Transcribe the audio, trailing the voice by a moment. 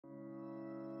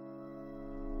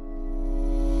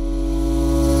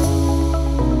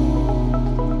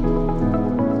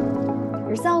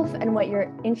what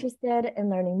you're interested in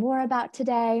learning more about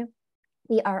today.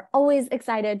 We are always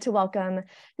excited to welcome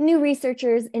new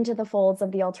researchers into the folds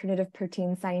of the alternative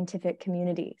protein scientific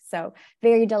community. So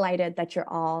very delighted that you're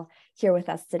all here with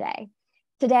us today.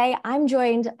 Today, I'm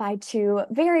joined by two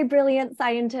very brilliant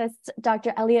scientists,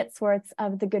 Dr. Elliot Swartz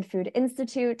of the Good Food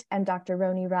Institute and Dr.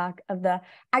 Roni Rak of the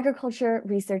Agriculture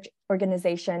Research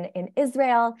Organization in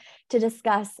Israel, to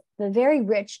discuss the very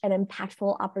rich and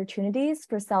impactful opportunities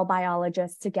for cell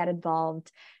biologists to get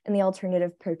involved in the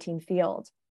alternative protein field.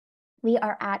 We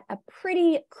are at a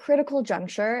pretty critical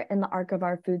juncture in the arc of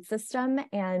our food system,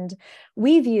 and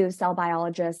we view cell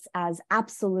biologists as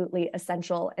absolutely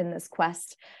essential in this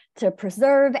quest to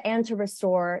preserve and to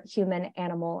restore human,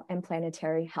 animal, and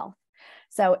planetary health.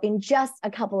 So in just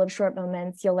a couple of short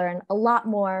moments, you'll learn a lot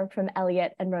more from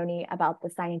Elliot and Roni about the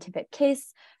scientific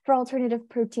case for alternative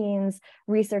proteins,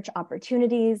 research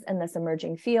opportunities in this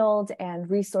emerging field, and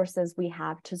resources we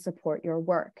have to support your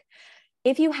work.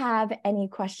 If you have any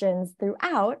questions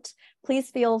throughout,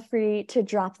 please feel free to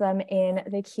drop them in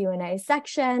the Q&A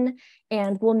section,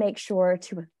 and we'll make sure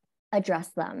to address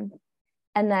them.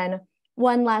 And then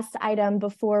one last item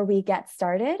before we get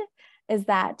started is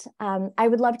that I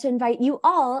would love to invite you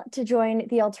all to join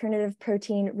the Alternative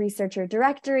Protein Researcher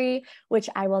Directory, which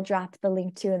I will drop the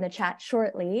link to in the chat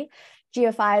shortly.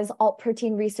 GFI's Alt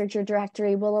Protein Researcher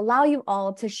Directory will allow you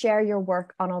all to share your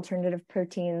work on alternative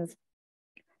proteins,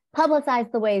 publicize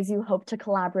the ways you hope to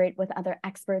collaborate with other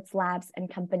experts, labs, and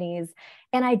companies,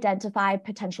 and identify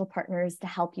potential partners to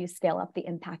help you scale up the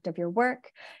impact of your work.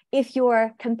 If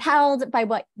you're compelled by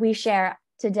what we share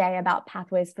today about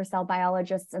pathways for cell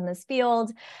biologists in this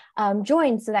field,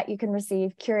 join so that you can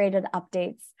receive curated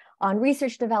updates on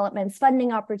research developments,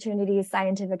 funding opportunities,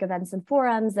 scientific events and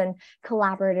forums, and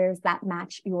collaborators that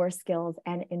match your skills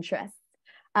and interests.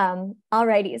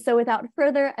 Alrighty, so without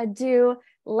further ado,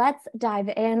 let's dive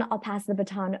in. I'll pass the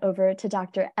baton over to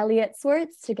Dr. Elliot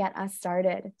Swartz to get us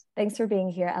started. Thanks for being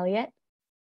here, Elliot.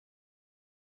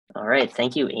 All right,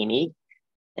 thank you, Amy.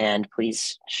 And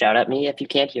please shout at me if you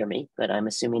can't hear me, but I'm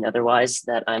assuming otherwise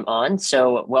that I'm on.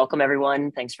 So welcome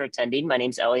everyone, thanks for attending. My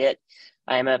name's Elliot.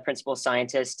 I am a principal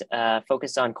scientist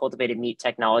focused on cultivated meat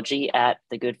technology at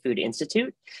the Good Food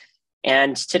Institute.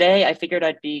 And today I figured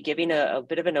I'd be giving a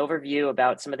bit of an overview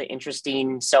about some of the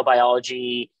interesting cell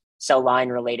biology, cell line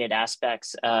related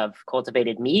aspects of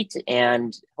cultivated meat.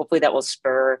 And hopefully that will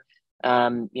spur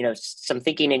some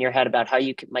thinking in your head about how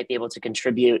you might be able to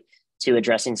contribute to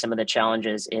addressing some of the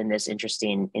challenges in this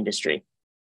interesting industry.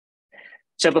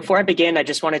 So before I begin, I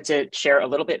just wanted to share a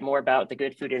little bit more about the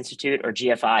Good Food Institute, or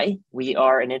GFI. We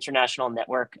are an international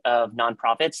network of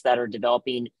nonprofits that are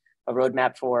developing a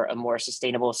roadmap for a more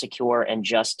sustainable, secure, and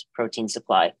just protein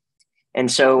supply.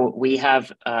 And so we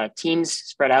have teams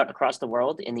spread out across the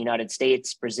world in the United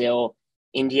States, Brazil,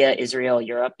 India, Israel,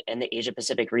 Europe, and the Asia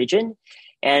Pacific region.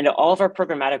 And all of our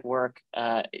programmatic work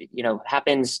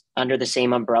happens under the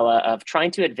same umbrella of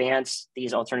trying to advance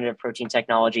these alternative protein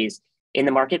technologies in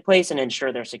the marketplace and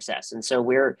ensure their success. And so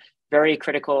we're very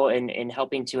critical in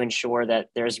helping to ensure that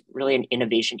there's really an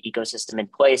innovation ecosystem in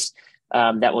place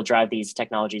that will drive these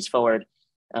technologies forward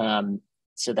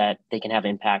so that they can have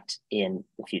impact in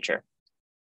the future.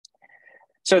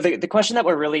 So the question that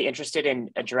we're really interested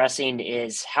in addressing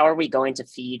is, how are we going to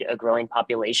feed a growing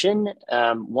population,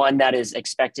 one that is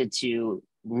expected to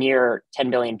near 10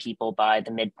 billion people by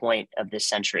the midpoint of this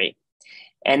century?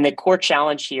 And the core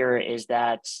challenge here is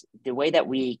that the way that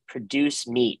we produce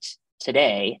meat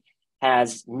today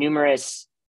has numerous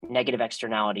negative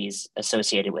externalities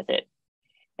associated with it.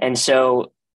 And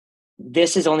so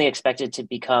this is only expected to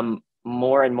become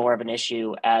more and more of an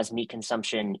issue as meat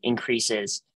consumption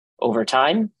increases over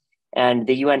time. And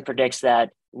the UN predicts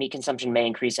that meat consumption may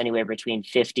increase anywhere between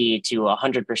 50 to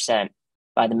 100%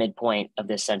 by the midpoint of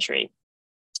this century.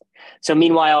 So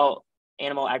meanwhile,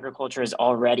 animal agriculture is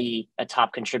already a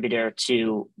top contributor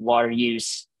to water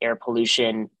use, air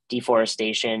pollution,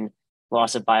 deforestation,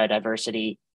 loss of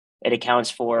biodiversity. It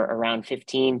accounts for around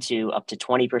 15 to up to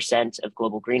 20% of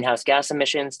global greenhouse gas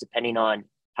emissions, depending on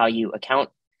how you account.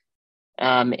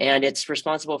 And it's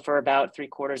responsible for about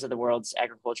 3/4 of the world's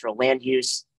agricultural land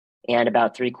use, and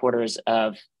about 3/4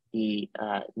 of the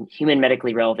human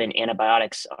medically relevant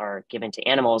antibiotics are given to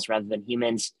animals rather than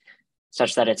humans,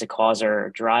 such that it's a cause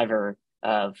or driver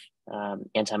of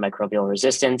antimicrobial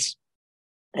resistance.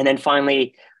 And then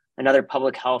finally, another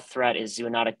public health threat is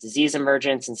zoonotic disease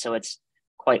emergence. And so it's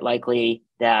quite likely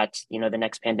that the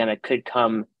next pandemic could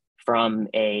come from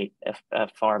a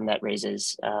farm that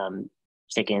raises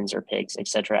chickens or pigs, et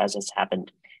cetera, as has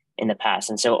happened in the past.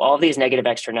 And so all of these negative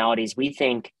externalities, we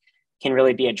think, can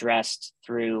really be addressed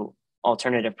through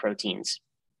alternative proteins.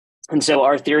 And so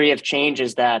our theory of change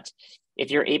is that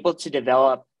if you're able to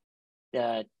develop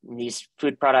these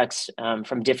food products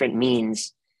from different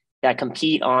means that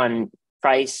compete on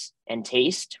price and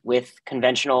taste with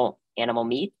conventional animal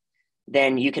meat,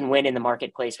 then you can win in the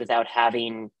marketplace without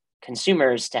having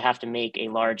consumers to have to make a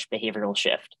large behavioral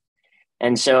shift.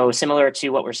 And so similar to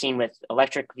what we're seeing with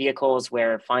electric vehicles,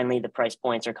 where finally the price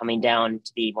points are coming down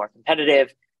to be more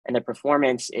competitive and the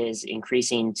performance is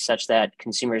increasing such that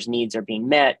consumers' needs are being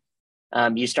met,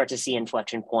 you start to see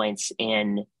inflection points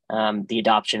in the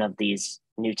adoption of these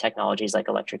new technologies like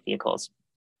electric vehicles.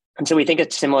 And so we think a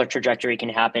similar trajectory can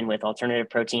happen with alternative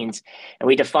proteins. And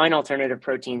we define alternative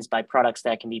proteins by products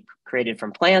that can be created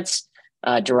from plants,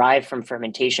 derived from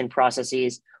fermentation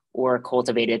processes, or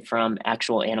cultivated from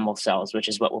actual animal cells, which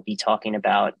is what we'll be talking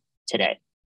about today.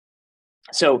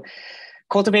 So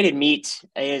cultivated meat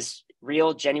is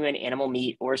real, genuine animal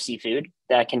meat or seafood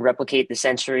that can replicate the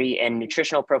sensory and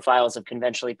nutritional profiles of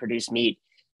conventionally produced meat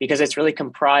because it's really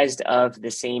comprised of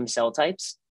the same cell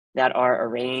types that are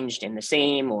arranged in the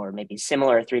same or maybe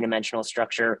similar three-dimensional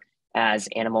structure as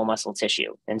animal muscle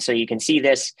tissue. And so you can see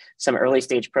some early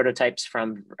stage prototypes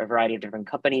from a variety of different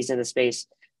companies in the space,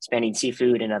 spanning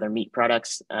seafood and other meat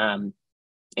products. And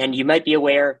you might be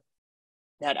aware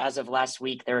that as of last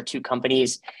week, there are 2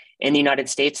 companies in the United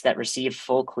States that received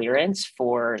full clearance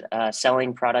for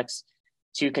selling products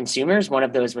to consumers. One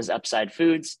of those was Upside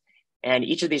Foods. And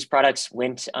each of these products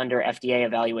went under FDA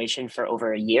evaluation for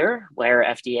over a year, where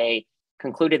FDA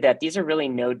concluded that these are really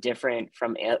no different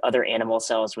from other animal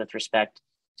cells with respect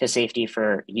to safety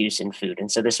for use in food.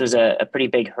 And so this was a pretty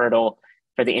big hurdle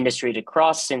for the industry to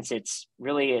cross, since its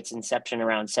inception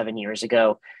around 7 years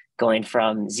ago, going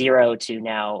from 0 to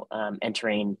now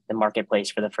entering the marketplace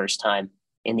for the first time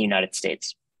in the United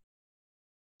States.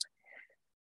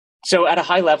 So at a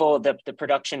high level, the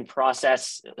production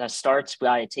process starts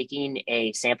by taking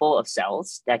a sample of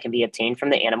cells that can be obtained from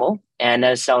the animal, and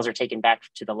those cells are taken back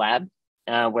to the lab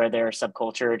where they're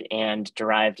subcultured and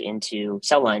derived into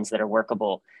cell lines that are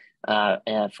workable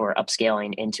for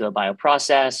upscaling into a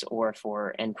bioprocess or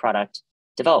for end product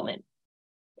development.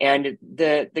 And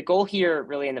the goal here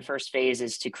really in the first phase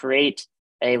is to create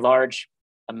a large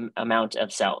amount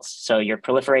of cells. So you're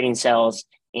proliferating cells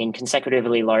in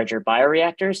consecutively larger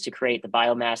bioreactors to create the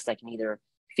biomass that can either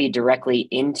feed directly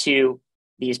into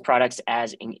these products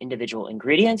as individual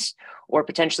ingredients, or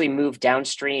potentially move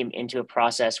downstream into a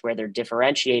process where they're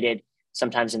differentiated,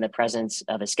 sometimes in the presence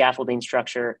of a scaffolding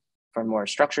structure for more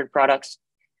structured products.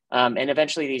 And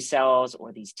eventually these cells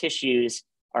or these tissues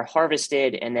are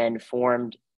harvested and then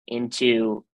formed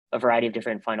into a variety of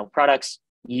different final products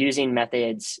using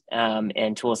methods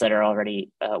and tools that are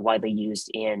already widely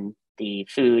used in the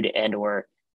food and or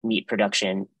meat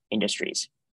production industries.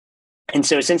 And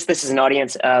so since this is an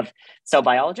audience of cell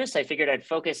biologists, I figured I'd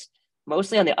focus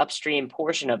mostly on the upstream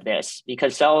portion of this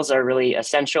because cells are really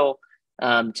essential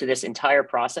to this entire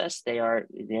process. They are,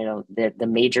 the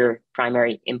major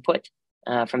primary input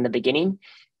from the beginning.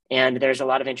 And there's a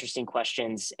lot of interesting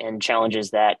questions and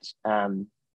challenges that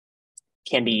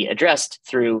can be addressed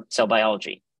through cell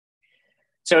biology.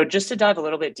 So just to dive a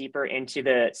little bit deeper into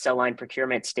the cell line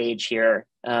procurement stage here,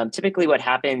 typically what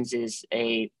happens is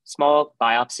a small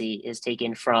biopsy is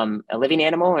taken from a living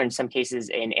animal, or in some cases,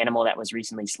 an animal that was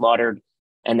recently slaughtered,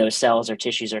 and those cells or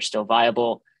tissues are still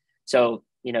viable. So,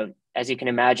 as you can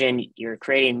imagine, you're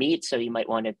creating meat, so you might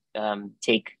want to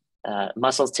take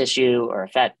muscle tissue or a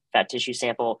fat tissue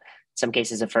sample. In some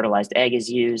cases, a fertilized egg is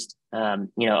used, a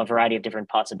variety of different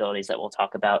possibilities that we'll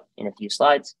talk about in a few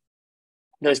slides.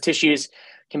 Those tissues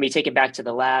can be taken back to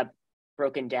the lab,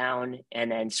 broken down,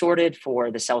 and then sorted for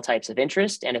the cell types of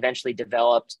interest, and eventually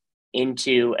developed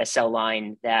into a cell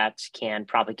line that can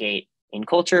propagate in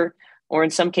culture. Or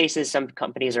in some cases, some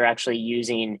companies are actually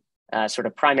using sort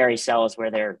of primary cells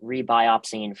where they're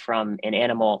rebiopsying from an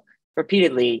animal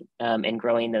repeatedly and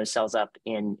growing those cells up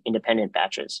in independent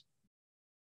batches.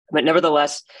 But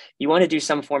nevertheless, you want to do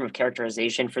some form of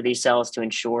characterization for these cells to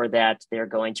ensure that they're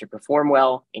going to perform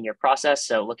well in your process.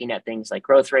 So looking at things like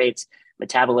growth rates,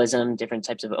 metabolism, different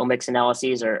types of omics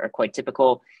analyses are quite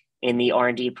typical in the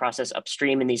R&D process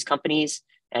upstream in these companies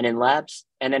and in labs.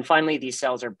 And then finally, these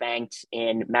cells are banked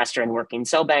in master and working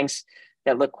cell banks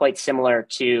that look quite similar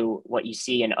to what you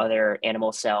see in other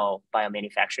animal cell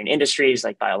biomanufacturing industries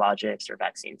like biologics or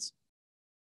vaccines.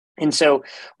 And so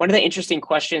one of the interesting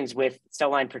questions with cell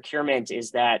line procurement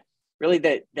is that really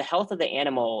the health of the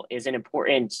animal is an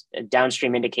important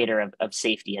downstream indicator of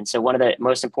safety. And so one of the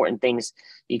most important things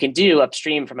you can do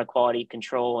upstream from a quality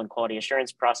control and quality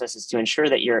assurance process is to ensure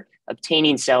that you're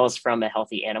obtaining cells from a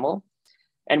healthy animal.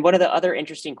 And one of the other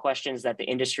interesting questions that the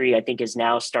industry, I think, is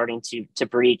now starting to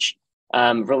breach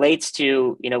relates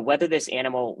to, whether this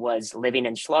animal was living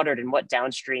and slaughtered and what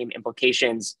downstream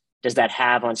implications does that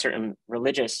have on certain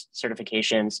religious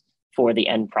certifications for the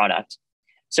end product.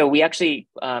 So we actually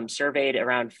surveyed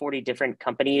around 40 different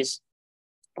companies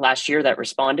last year that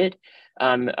responded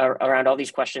around all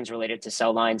these questions related to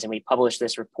cell lines. And we published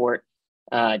this report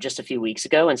just a few weeks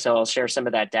ago. And so I'll share some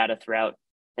of that data throughout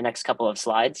the next couple of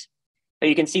slides. But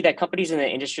you can see that companies in the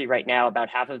industry right now, about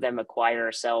half of them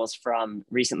acquire cells from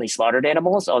recently slaughtered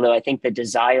animals, although I think the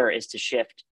desire is to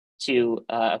shift to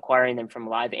acquiring them from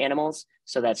live animals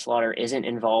so that slaughter isn't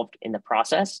involved in the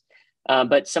process.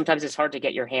 But sometimes it's hard to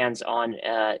get your hands on,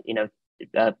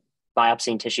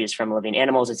 biopsying tissues from living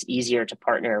animals. It's easier to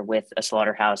partner with a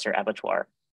slaughterhouse or abattoir.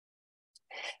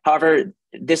 However,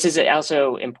 this is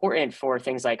also important for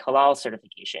things like halal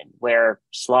certification, where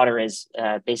slaughter is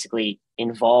basically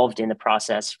involved in the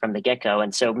process from the get-go.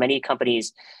 And so many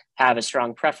companies have a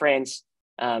strong preference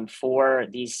for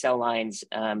these cell lines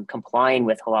complying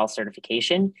with halal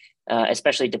certification,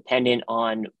 especially dependent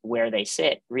on where they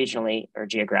sit regionally or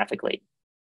geographically.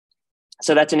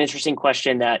 So that's an interesting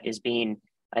question that is being,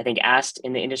 I think, asked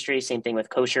in the industry. Same thing with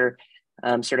kosher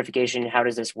certification. How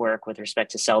does this work with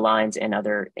respect to cell lines and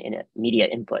other media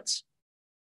inputs?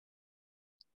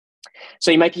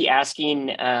 So you might be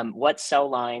asking, what cell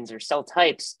lines or cell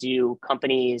types do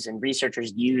companies and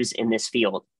researchers use in this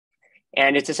field?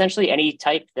 And it's essentially any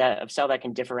type of cell that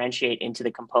can differentiate into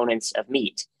the components of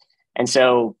meat. And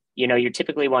so, you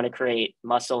typically want to create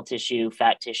muscle tissue,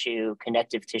 fat tissue,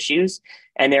 connective tissues.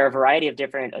 And there are a variety of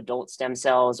different adult stem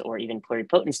cells or even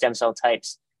pluripotent stem cell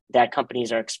types that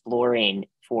companies are exploring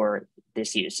for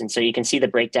this use. And so you can see the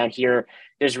breakdown here.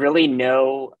 There's really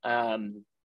no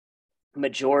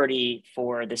majority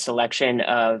for the selection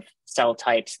of cell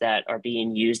types that are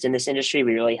being used in this industry.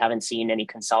 We really haven't seen any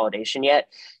consolidation yet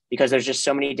because there's just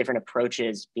so many different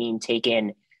approaches being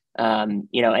taken,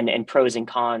 and pros and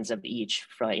cons of each,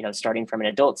 from, starting from an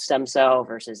adult stem cell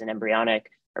versus an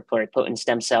embryonic or pluripotent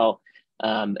stem cell.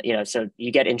 So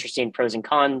you get interesting pros and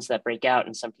cons that break out,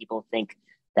 and some people think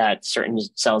that certain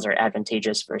cells are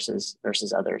advantageous versus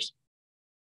others.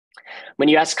 When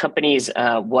you ask companies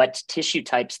what tissue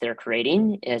types they're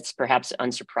creating, it's perhaps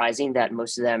unsurprising that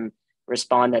most of them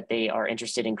respond that they are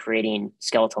interested in creating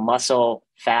skeletal muscle,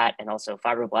 fat, and also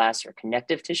fibroblasts or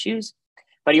connective tissues.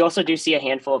 But you also do see a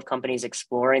handful of companies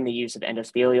exploring the use of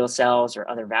endothelial cells or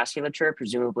other vasculature,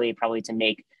 presumably probably to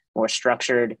make more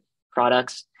structured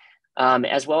products,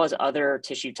 as well as other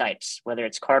tissue types, whether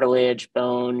it's cartilage,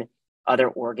 bone, other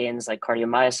organs like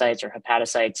cardiomyocytes or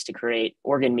hepatocytes to create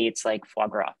organ meats like foie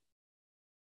gras.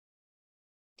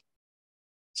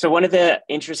 So one of the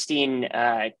interesting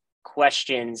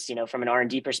questions, from an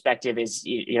R&D perspective is,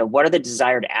 what are the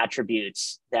desired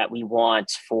attributes that we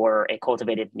want for a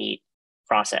cultivated meat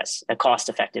process, a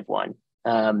cost-effective one?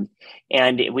 And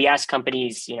we ask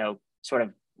companies,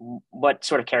 what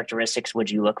sort of characteristics would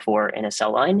you look for in a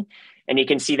cell line? And you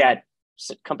can see that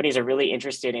companies are really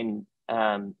interested in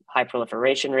high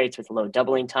proliferation rates with low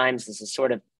doubling times. This is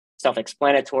sort of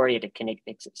self-explanatory. It can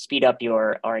speed up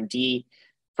your R&D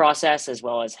process as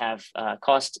well as have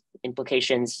cost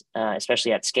implications,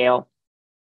 especially at scale.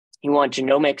 You want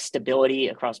genomic stability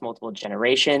across multiple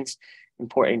generations,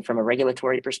 important from a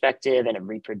regulatory perspective and a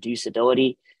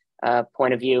reproducibility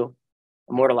point of view.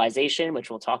 Immortalization, which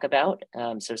we'll talk about.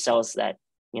 So cells that,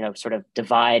 sort of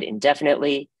divide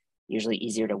indefinitely, usually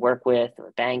easier to work with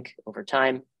or bank over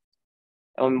time.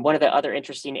 One of the other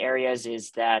interesting areas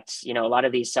is that, a lot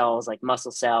of these cells like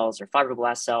muscle cells or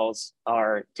fibroblast cells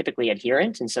are typically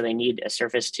adherent. And so they need a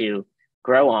surface to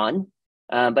grow on.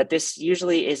 But this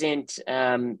usually isn't,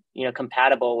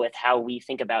 compatible with how we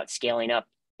think about scaling up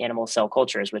animal cell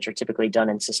cultures, which are typically done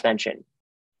in suspension.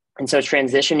 And so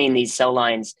transitioning these cell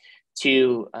lines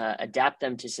to adapt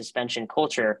them to suspension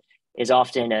culture is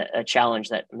often a challenge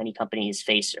that many companies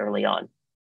face early on.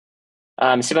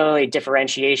 Similarly,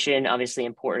 differentiation, obviously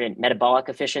important. Metabolic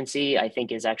efficiency, I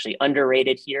think, is actually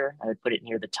underrated here. I would put it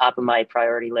near the top of my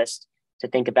priority list to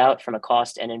think about from a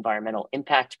cost and environmental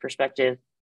impact perspective.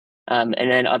 And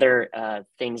then other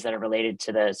things that are related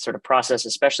to the sort of process,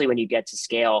 especially when you get to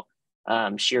scale,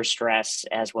 shear stress,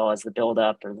 as well as the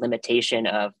buildup or limitation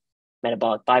of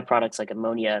metabolic byproducts like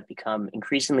ammonia become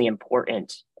increasingly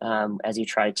important as you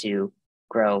try to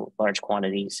grow large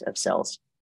quantities of cells.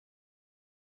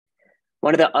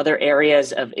 One of the other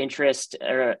areas of interest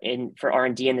for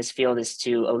R&D in this field is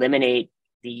to eliminate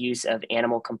the use of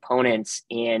animal components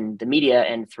in the media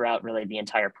and throughout really the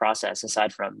entire process,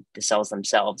 aside from the cells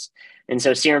themselves. And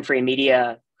so serum-free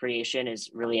media creation is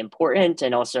really important,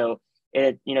 and also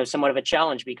somewhat of a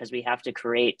challenge because we have to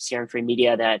create serum-free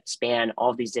media that span all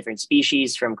of these different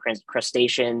species, from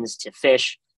crustaceans to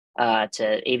fish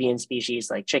to avian species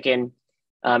like chicken.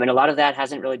 And a lot of that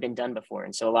hasn't really been done before.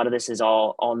 And so a lot of this is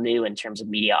all new in terms of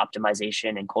media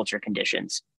optimization and culture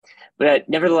conditions. But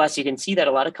nevertheless, you can see that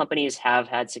a lot of companies have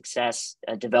had success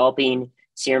developing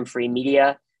serum-free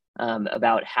media.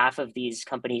 About half of these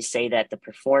companies say that the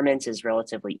performance is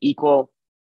relatively equal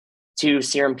to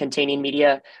serum-containing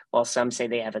media, while some say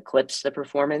they have eclipsed the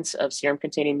performance of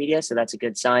serum-containing media. So that's a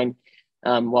good sign.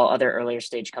 While other earlier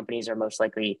stage companies are most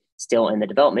likely still in the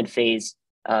development phase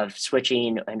of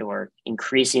switching and or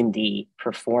increasing the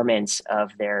performance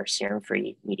of their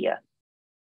serum-free media.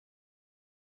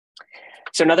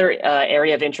 So another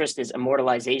area of interest is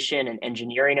immortalization and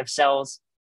engineering of cells.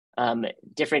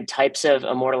 Different types of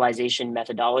immortalization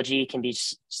methodology can be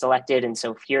selected. And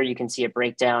so here you can see a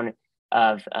breakdown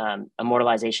of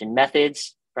immortalization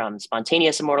methods, from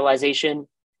spontaneous immortalization,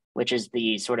 which is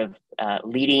the sort of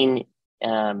leading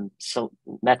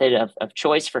method of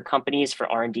choice for companies for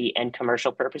R&D and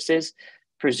commercial purposes,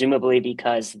 presumably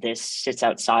because this sits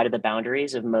outside of the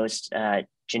boundaries of most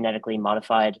genetically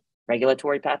modified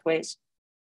regulatory pathways.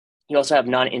 You also have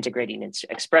non-integrating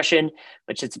expression,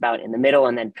 which sits about in the middle,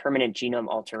 and then permanent genome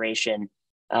alteration,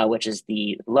 which is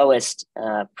the lowest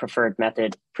preferred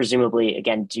method, presumably,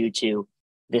 again, due to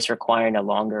this requiring a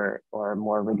longer or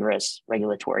more rigorous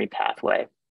regulatory pathway.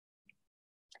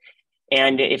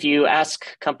 And if you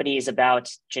ask companies about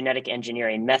genetic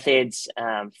engineering methods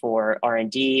for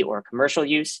R&D or commercial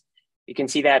use, you can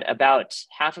see that about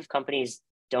half of companies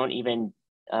aren't even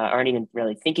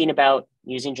really thinking about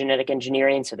using genetic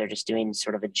engineering. So they're just doing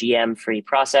sort of a GM-free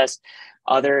process.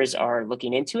 Others are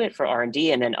looking into it for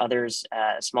R&D, and then others,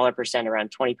 a smaller percent, around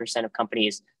 20% of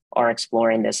companies, are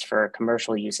exploring this for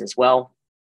commercial use as well.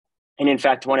 And in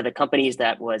fact, one of the companies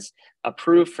that was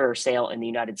approved for sale in the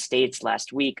United States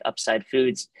last week, Upside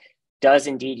Foods, does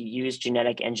indeed use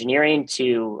genetic engineering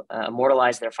to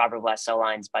immortalize their fibroblast cell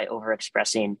lines by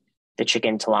overexpressing the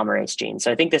chicken telomerase gene.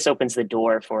 So I think this opens the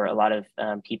door for a lot of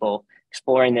people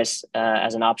exploring this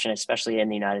as an option, especially in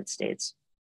the United States.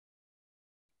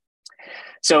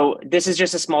 So this is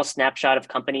just a small snapshot of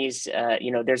companies.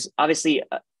 There's obviously,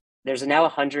 there's now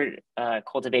 100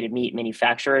 cultivated meat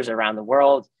manufacturers around the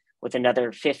world, with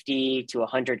another 50 to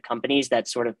 100 companies that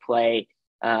sort of play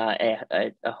a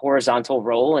horizontal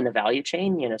role in the value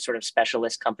chain, sort of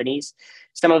specialist companies,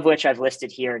 some of which I've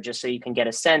listed here just so you can get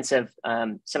a sense of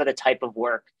some of the type of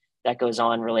work that goes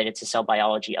on related to cell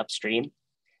biology upstream.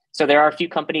 So there are a few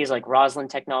companies like Roslin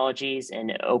Technologies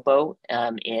and Oppo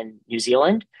in New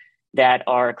Zealand that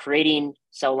are creating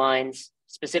cell lines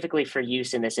specifically for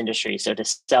use in this industry. So to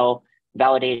sell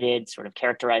validated, sort of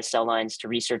characterized cell lines to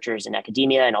researchers in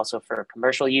academia and also for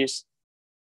commercial use.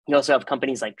 You also have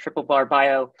companies like Triple Bar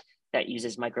Bio that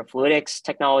uses microfluidics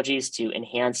technologies to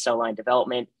enhance cell line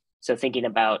development. So thinking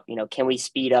about, can we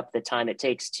speed up the time it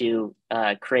takes to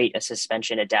create a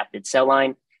suspension adapted cell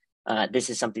line? This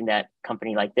is something that a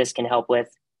company like this can help with.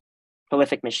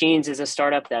 Prolific Machines is a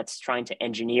startup that's trying to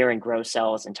engineer and grow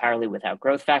cells entirely without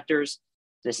growth factors.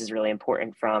 This is really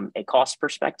important from a cost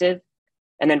perspective.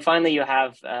 And then finally, you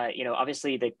have,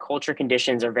 obviously the culture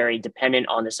conditions are very dependent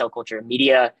on the cell culture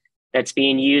media that's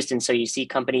being used. And so you see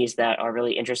companies that are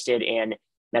really interested in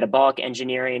metabolic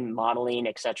engineering, modeling,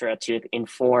 et cetera, to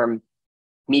inform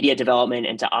media development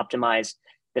and to optimize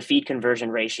the feed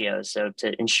conversion ratios. So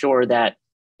to ensure that,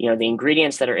 the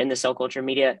ingredients that are in the cell culture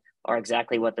media are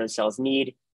exactly what those cells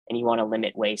need. And you want to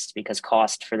limit waste because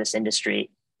cost for this industry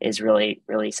is really,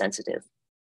 really sensitive.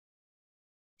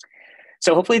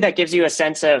 So hopefully that gives you a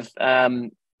sense of,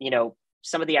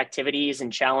 some of the activities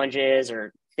and challenges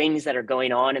or things that are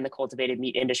going on in the cultivated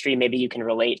meat industry. Maybe you can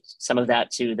relate some of that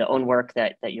to the own work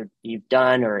that you've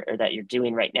done or that you're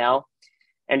doing right now.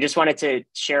 And just wanted to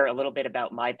share a little bit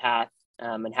about my path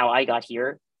and how I got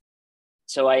here.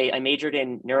 So I majored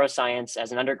in neuroscience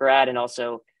as an undergrad and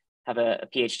also have a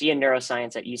PhD in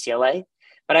neuroscience at UCLA.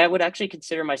 But I would actually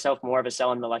consider myself more of a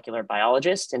cell and molecular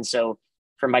biologist. And so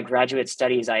for my graduate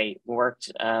studies, I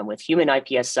worked with human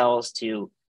iPS cells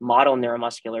to model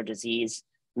neuromuscular disease,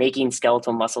 making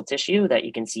skeletal muscle tissue that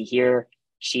you can see here,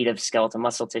 sheet of skeletal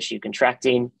muscle tissue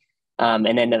contracting.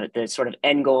 And then the sort of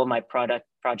end goal of my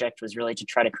project was really to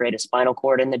try to create a spinal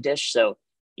cord in the dish. So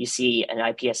you see an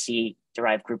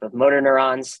iPSC-derived group of motor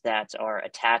neurons that are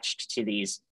attached to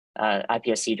these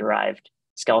iPSC-derived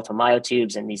skeletal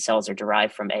myotubes, and these cells are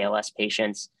derived from ALS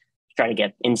patients, to try to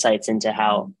get insights into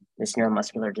how this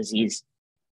neuromuscular disease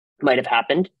might have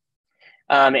happened.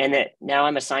 And that now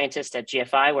I'm a scientist at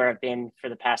GFI, where I've been for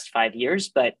the past 5 years.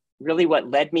 But really what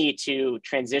led me to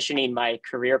transitioning my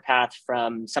career path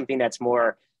from something that's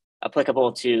more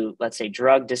applicable to, let's say,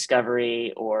 drug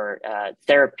discovery or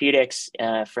therapeutics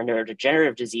for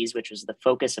neurodegenerative disease, which was the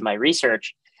focus of my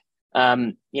research.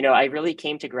 I really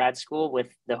came to grad school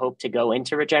with the hope to go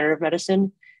into regenerative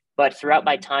medicine. But throughout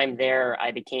my time there,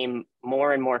 I became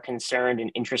more and more concerned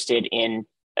and interested in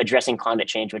addressing climate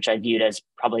change, which I viewed as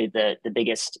probably the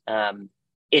biggest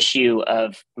issue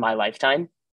of my lifetime.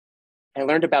 I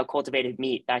learned about cultivated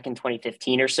meat back in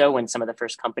 2015 or so when some of the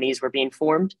first companies were being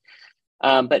formed.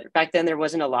 But back then there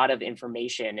wasn't a lot of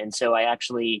information. And so I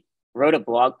actually wrote a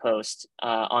blog post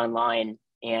online,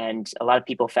 and a lot of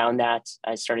people found that.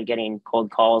 I started getting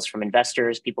cold calls from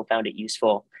investors. People found it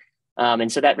useful.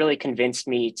 And so that really convinced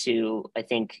me to, I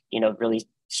think, really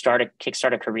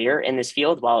kickstart a career in this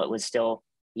field while it was still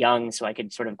young, so I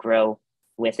could sort of grow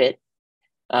with it.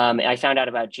 I found out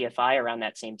about GFI around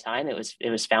that same time. It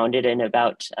was founded in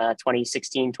about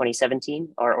 2016,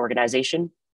 2017, our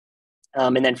organization.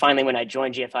 And then finally, when I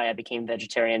joined GFI, I became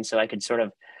vegetarian, so I could sort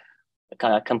of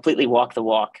completely walk the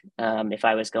walk if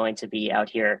I was going to be out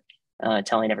here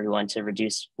telling everyone to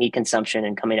reduce meat consumption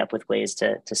and coming up with ways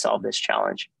to solve this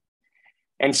challenge.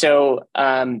 And so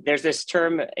there's this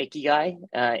term ikigai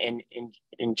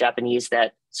in Japanese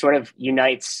that sort of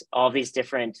unites all these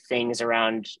different things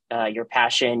around your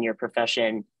passion, your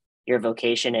profession, your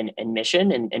vocation and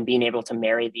mission, and being able to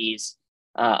marry these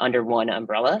under one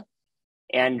umbrella.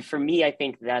 And for me, I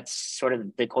think that's sort of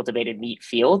the cultivated meat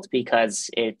field, because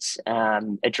it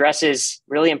addresses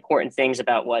really important things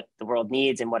about what the world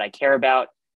needs and what I care about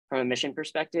from a mission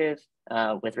perspective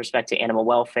with respect to animal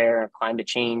welfare, climate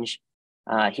change,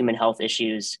 human health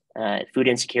issues, food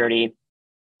insecurity.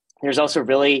 There's also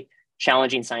really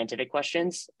challenging scientific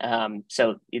questions.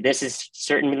 So this is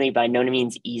certainly by no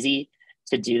means easy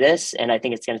to do this, and I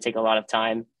think it's going to take a lot of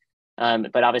time.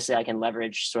 But obviously I can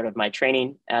leverage sort of my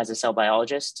training as a cell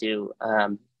biologist to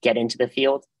get into the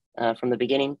field from the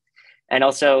beginning. And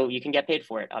also you can get paid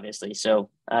for it, obviously. So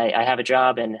I have a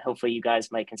job, and hopefully you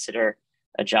guys might consider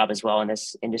a job as well in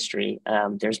this industry.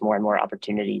 There's more and more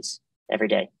opportunities every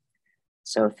day.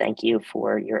 So thank you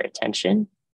for your attention.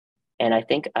 And I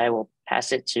think I will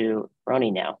pass it to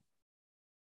Roni now.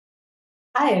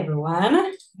 Hi,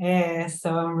 everyone.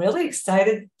 So I'm really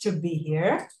excited to be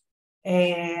here.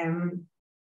 I'm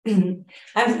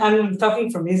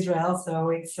talking from Israel, so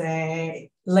it's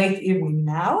late evening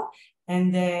now.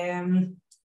 And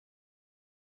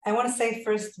I want to say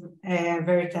first,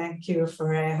 very thank you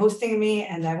for hosting me.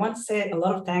 And I want to say a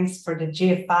lot of thanks for the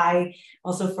GFI,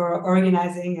 also for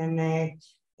organizing and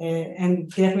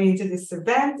get me into this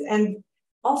event, and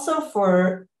also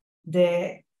for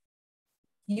the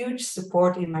huge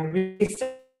support in my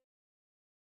research.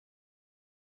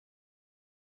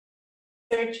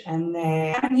 And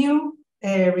I'm a new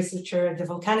researcher at the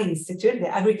Volcani Institute, the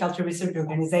agriculture research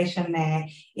organization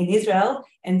in Israel,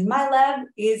 and my lab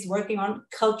is working on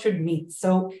cultured meat.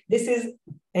 So this is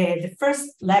the first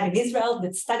lab in Israel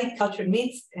that studied cultured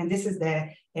meats, and this is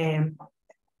the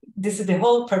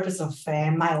whole purpose of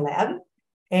my lab.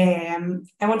 I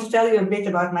want to tell you a bit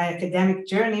about my academic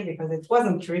journey, because it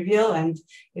wasn't trivial, and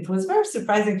it was very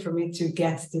surprising for me to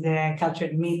get to the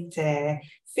cultured meat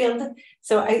field.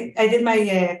 So I did my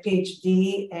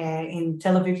PhD in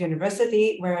Tel Aviv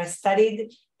University, where I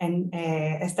studied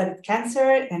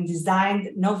cancer and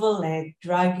designed novel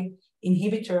drug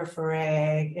inhibitor for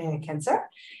cancer.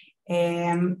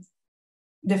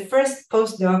 The first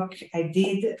postdoc I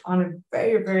did on a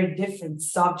very, very different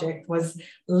subject was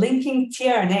linking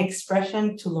tRNA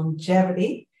expression to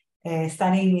longevity,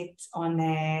 studying it on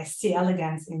C.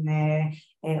 elegans in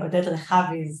Oded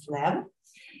Rehavi's lab.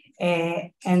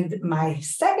 And my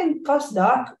second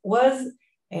postdoc was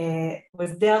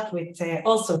dealt with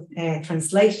also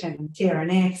translation and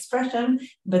tRNA expression,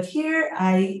 but here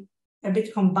I a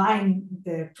bit combined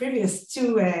the previous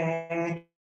two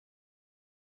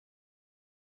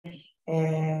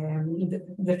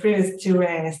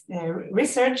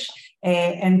research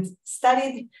and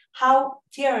studied how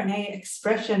tRNA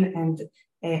expression and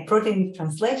protein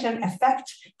translation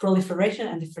affect proliferation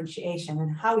and differentiation,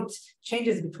 and how it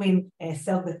changes between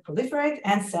cells that proliferate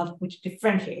and cells which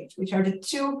differentiate, which are the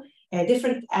two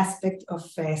different aspects of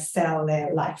cell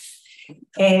life.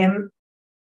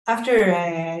 After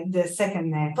the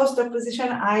second postdoc position,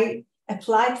 I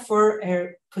applied for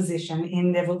a position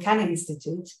in the Volcani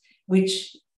Institute,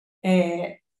 which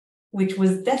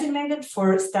was designated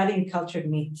for studying cultured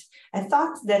meat. I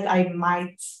thought that I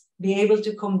might be able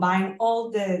to combine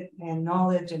all the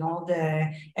knowledge and all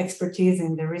the expertise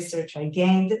in the research I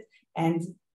gained and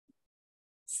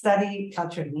study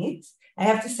cultured meat. I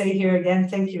have to say here again,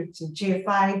 thank you to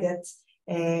GFI that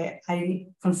I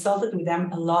consulted with them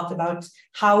a lot about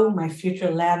how my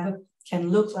future lab can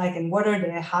look like and what are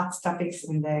the hot topics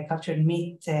in the cultured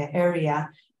meat area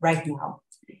right now.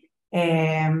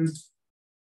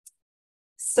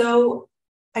 So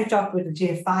I talked with the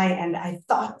GFI and I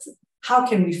thought, how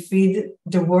can we feed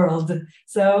the world?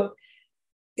 So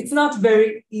it's not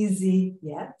very easy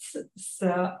yet. So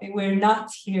we're not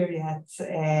here yet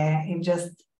in just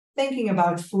thinking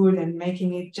about food and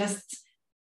making it just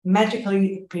magically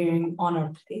appearing on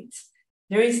our plate.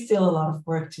 There is still a lot of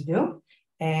work to do.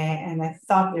 And I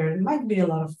thought there might be a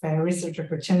lot of research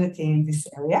opportunity in this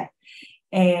area.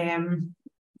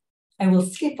 I will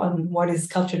skip on what is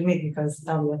cultured meat because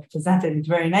Elliot presented it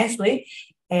very nicely.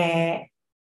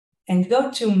 And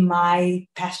go to my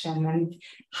passion and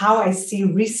how I see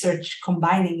research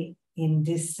combining in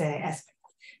this aspect.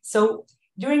 So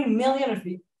during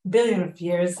billion of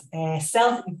years,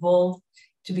 cells evolved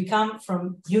to become from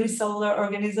unicellular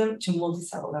organism to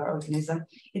multicellular organism.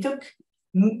 It took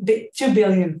 2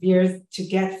 billion years to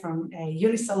get from a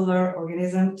unicellular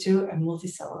organism to a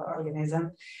multicellular organism.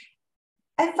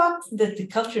 I thought that the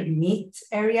cultured meat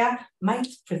area might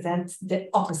present the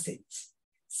opposite.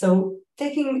 So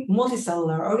taking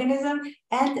multicellular organism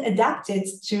and adapt it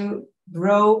to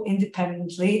grow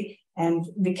independently and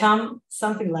become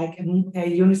something like a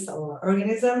unicellular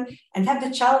organism and have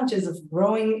the challenges of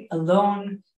growing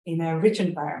alone in a rich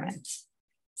environment.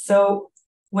 So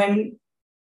when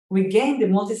we gain the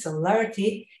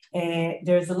multicellularity,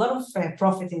 there's a lot of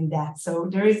profit in that. So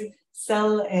there is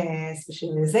cell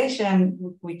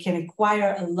specialization. We can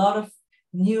acquire a lot of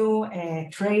new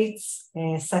traits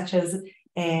such as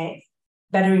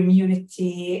better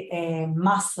immunity,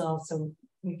 muscle, so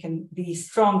we can be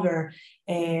stronger,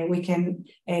 we can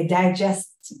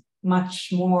digest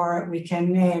much more, we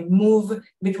can move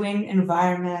between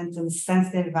environments and sense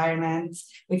the environment.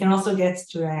 We can also get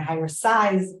to a higher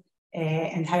size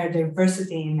and higher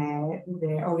diversity in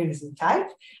the organism type.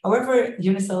 However,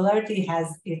 unicellularity has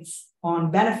its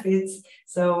own benefits.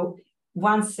 So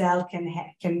one cell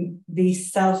can be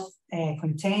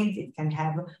self-contained, it can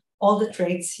have all the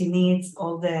traits he needs,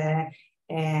 all the,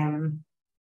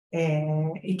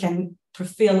 it can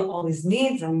fulfill all his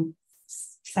needs and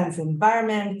sense the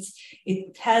environment.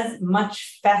 It has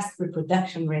much fast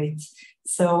reproduction rate.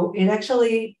 So it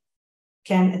actually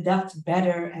can adapt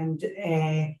better and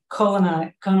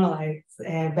colonize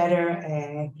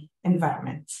better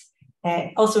environment.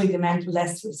 Also, it demands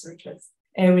less resources.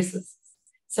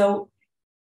 So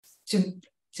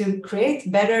to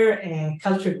create better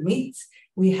cultured meat,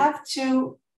 we have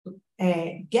to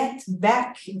get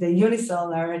back the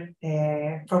unicellular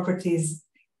properties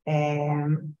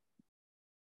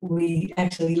we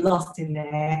actually lost in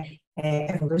the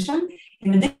evolution.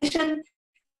 In addition,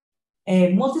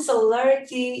 multicellular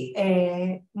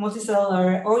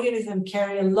organisms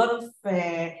carry a lot of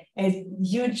a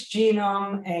huge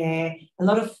genome, a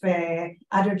lot of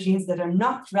other genes that are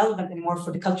not relevant anymore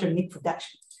for the cultured meat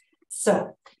production.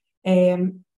 So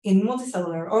in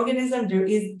multicellular organism, there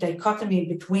is dichotomy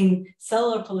between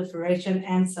cellular proliferation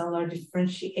and cellular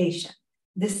differentiation.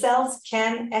 The cells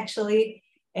can actually,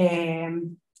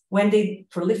 when they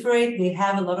proliferate, they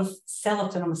have a lot of cell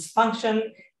autonomous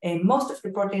function. And most of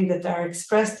the proteins that are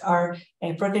expressed are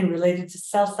protein related to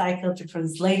cell cycle, to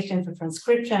translation, to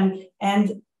transcription,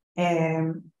 and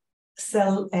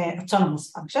cell autonomous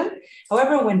function.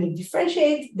 However, when they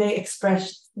differentiate, they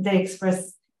express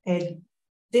a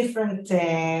different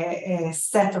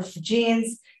set of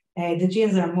genes. The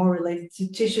genes are more related to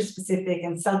tissue specific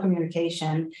and cell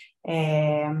communication,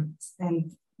 and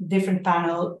different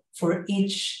panel for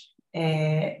each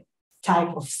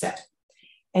type of cell.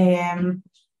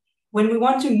 When we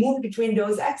want to move between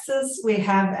those axes, we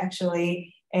have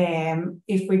actually,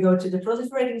 if we go to the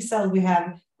proliferating cell, we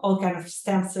have all kinds of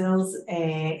stem cells,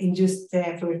 induced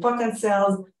pluripotent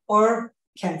cells, or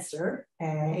cancer,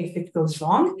 if it goes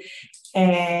wrong.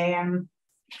 And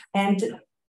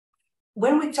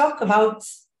when we talk about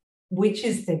which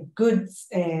is the good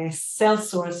cell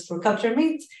source for culture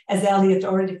meat, as Elliot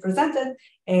already presented,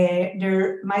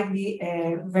 there might be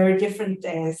a very different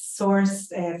source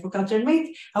for cultured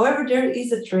meat. However, there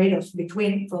is a trade-off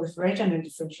between proliferation and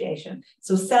differentiation.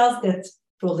 So cells that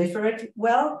proliferate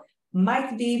well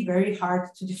might be very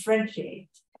hard to differentiate,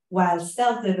 while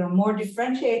cells that are more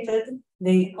differentiated,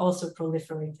 they also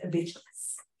proliferate a bit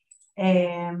less.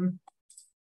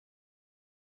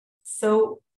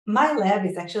 So my lab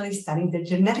is actually studying the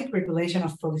genetic regulation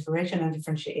of proliferation and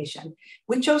differentiation.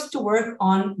 We chose to work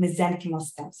on mesenchymal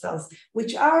stem cells,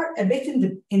 which are a bit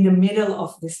in the middle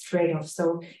of this trade-off.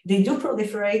 So they do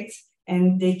proliferate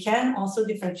and they can also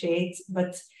differentiate,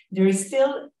 but there is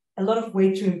still a lot of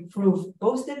way to improve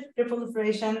both the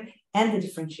proliferation and the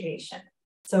differentiation.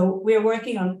 So we are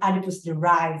working on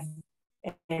adipose-derived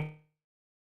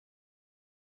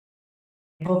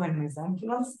bovine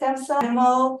mesenchymal stem cell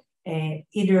animal,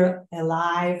 either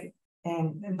alive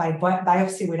and by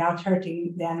biopsy without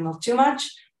hurting the animal too much,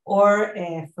 or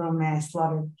from a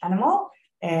slaughtered animal.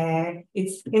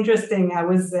 It's interesting. I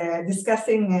was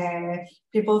discussing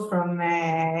people from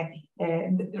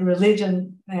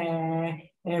religion,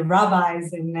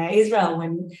 rabbis in Israel,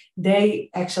 when they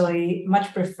actually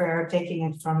much prefer taking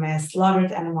it from a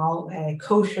slaughtered animal, a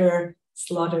kosher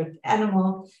slaughtered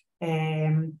animal.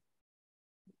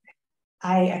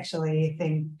 I actually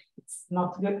think it's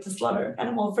not good to slaughter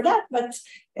animal for that, but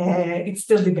it's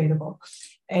still debatable.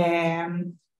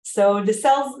 So the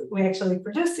cells we're actually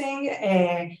producing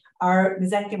are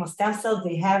mesenchymal stem cells.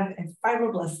 They have a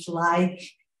fibroblast-like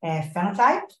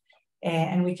phenotype,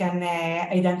 and we can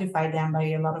identify them by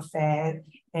a lot of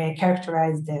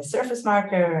characterized surface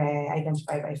marker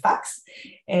identified by FACS.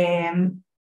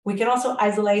 We can also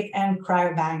isolate and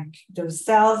cryobank those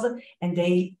cells, and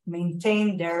they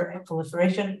maintain their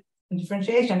proliferation and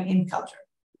differentiation in culture.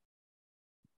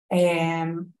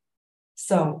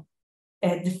 So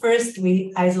the first,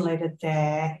 we isolated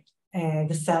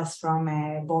the cells from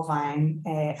bovine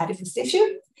adipose tissue.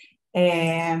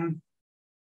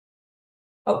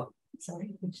 Sorry,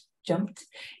 it jumped.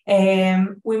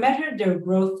 We measured their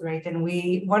growth rate, and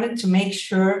we wanted to make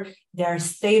sure they're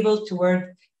stable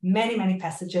toward many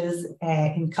passages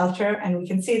in culture, and we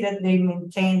can see that they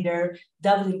maintain their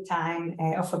doubling time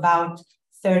of about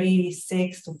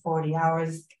 36 to 40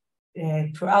 hours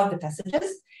throughout the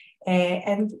passages.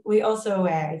 And we also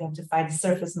identified the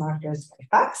surface markers by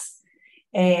FACS.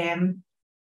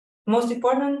 Most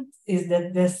important is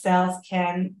that the cells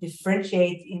can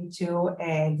differentiate into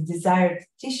the desired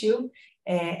tissue,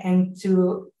 and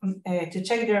to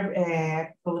check their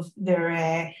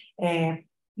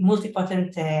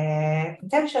multipotent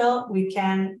potential, we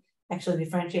can actually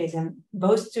differentiate them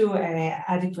both to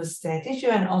adipose tissue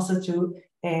and also to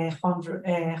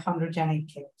chondrogenic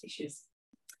tissues.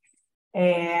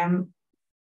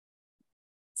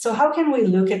 So how can we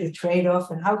look at the trade-off,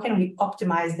 and how can we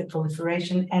optimize the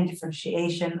proliferation and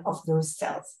differentiation of those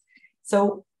cells?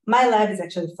 So my lab is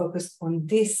actually focused on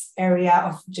this area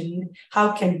of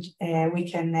how can we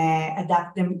can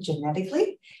adapt them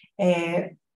genetically.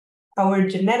 Our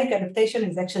genetic adaptation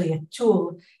is actually a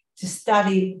tool to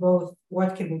study both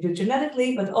what can we do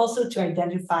genetically, but also to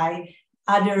identify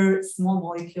other small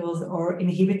molecules or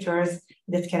inhibitors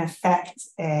that can affect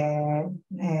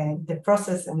the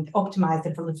process and optimize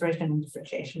the proliferation and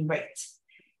differentiation rate.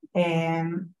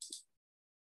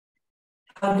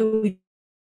 How do we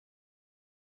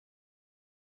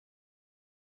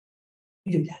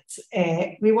do that?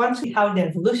 We want to see how the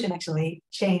evolution actually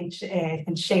changed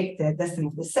and shaped the destiny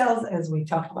of the cells, as we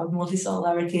talked about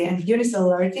multicellularity and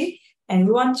unicellularity, and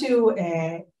we want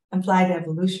to apply the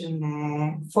evolution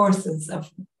forces of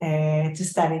to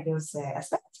study those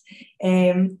aspects.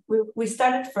 We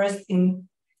started first in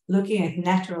looking at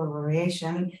natural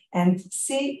variation and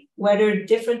see whether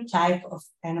different type of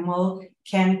animal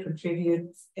can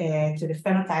contribute to the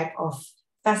phenotype of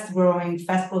fast growing,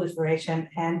 fast proliferation,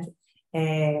 and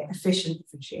efficient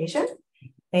differentiation.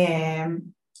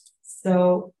 And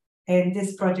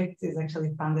this project is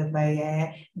actually funded by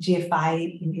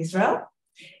GFI in Israel.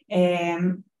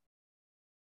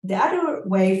 The other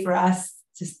way for us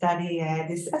to study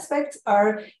these aspects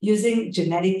are using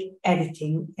genetic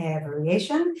editing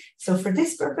variation. So for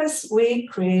this purpose, we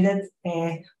created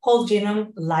a whole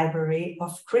genome library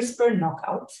of CRISPR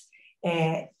knockouts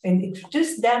and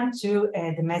introduced them to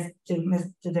the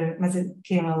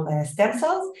mesenchymal stem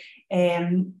cells.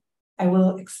 I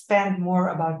will expand more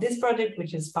about this project,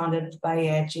 which is funded by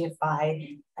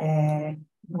GFI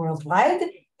worldwide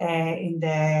in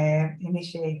the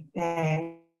initiate.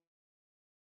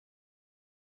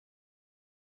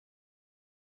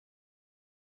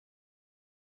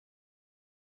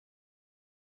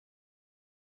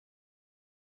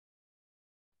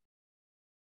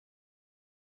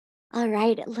 All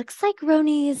right, it looks like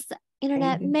Roni's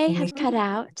internet may have cut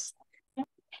out.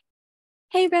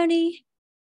 Hey, Roni.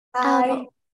 Hi.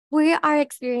 We are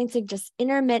experiencing just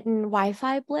intermittent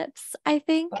Wi-Fi blips, I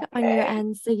think, on your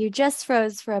end. So you just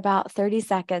froze for about 30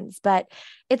 seconds, but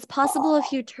it's possible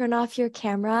if you turn off your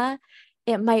camera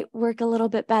it might work a little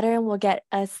bit better and we'll get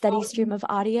a steady stream of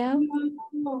audio.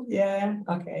 Yeah,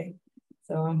 okay.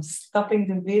 So I'm stopping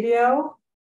the video.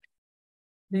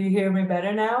 Do you hear me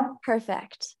better now?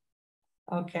 Perfect.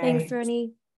 Okay. Thanks,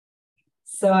 Roni.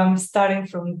 So I'm starting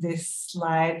from this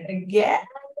slide again.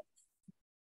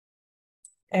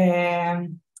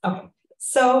 Okay.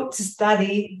 So to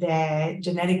study the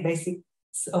genetic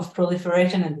basics of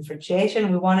proliferation and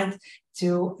differentiation, we wanted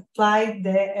to apply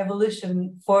the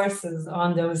evolution forces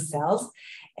on those cells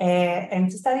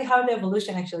and to study how the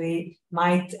evolution actually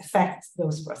might affect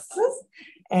those processes.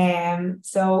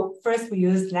 So first we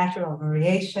used natural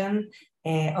variation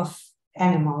of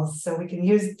animals. So we can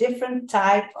use different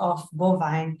type of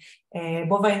bovine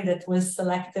that was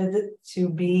selected to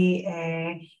be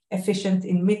efficient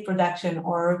in meat production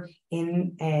or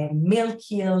in milk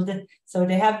yield. So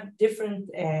they have different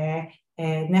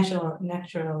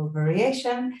natural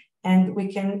variation, and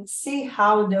we can see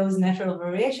how those natural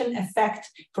variation affect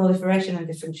proliferation and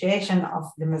differentiation of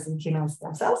the mesenchymal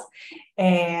stem cells.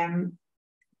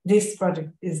 This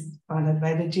project is funded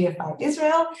by the GFI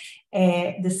Israel.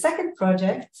 The second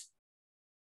project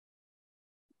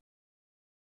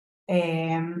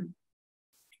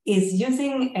is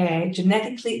using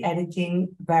genetically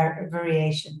editing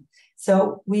variation.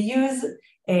 So we use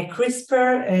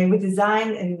CRISPR, we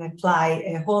design and apply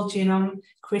a whole genome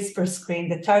CRISPR screen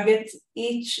that targets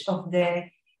each of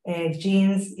the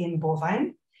genes in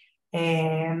bovine.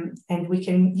 And we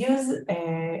can use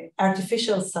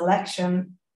artificial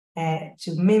selection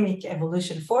to mimic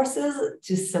evolution forces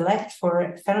to select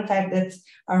for phenotypes that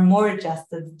are more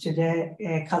adjusted to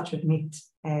the cultured meat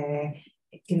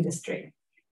industry.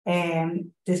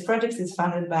 This project is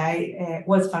funded by,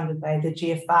 was funded by the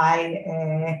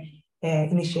GFI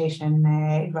initiation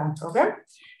grant program.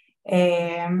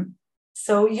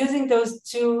 So using those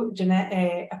two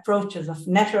approaches of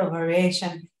natural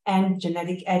variation and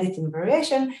genetic editing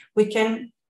variation, we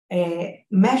can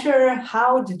measure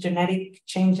how the genetic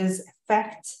changes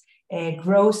affect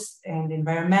growth and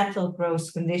environmental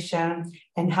growth conditions,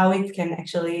 and how it can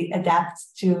actually adapt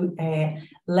to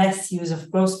less use of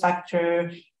growth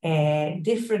factor,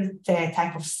 different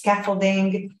type of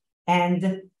scaffolding,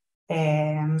 and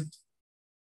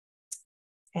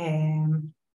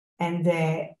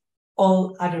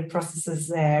all other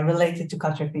processes related to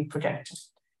cultured meat production.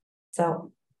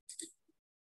 So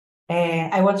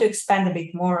I want to expand a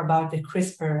bit more about the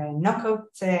CRISPR knockout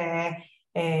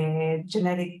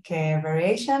genetic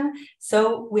variation.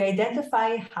 So we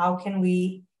identify how can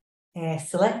we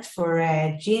select for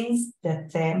genes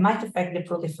that might affect the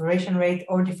proliferation rate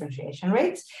or differentiation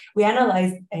rate. We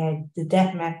analyze the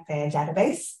DepMap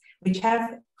database, which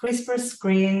have CRISPR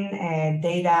screen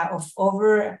data of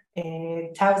over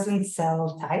 1,000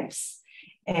 cell types.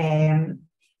 And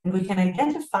we can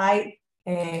identify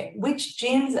which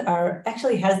genes are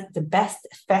actually has the best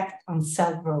effect on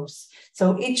cell growth.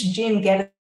 So each gene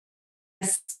gets a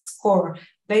score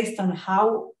based on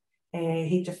how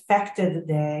it affected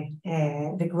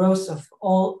the growth of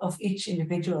all of each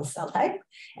individual cell type.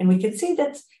 And we can see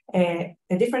that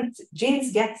the different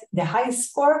genes get the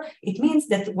highest score. It means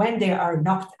that when they are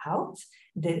knocked out,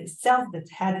 the cells that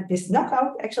had this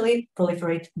knockout actually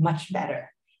proliferate much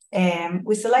better.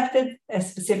 We selected a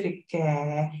specific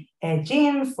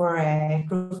gene for a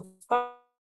proof of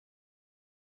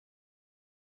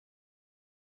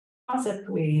concept.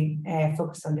 We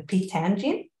focused on the P10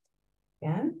 gene.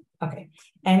 Yeah, okay.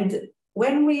 And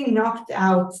when we knocked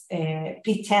out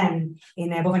P10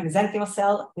 in a bovine mesenchymal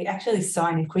cell, we actually saw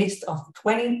an increase of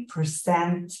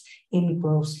 20% in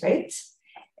growth rate.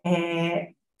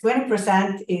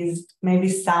 20% is maybe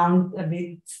sound a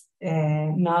bit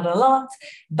not a lot,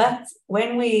 but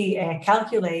when we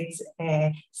calculate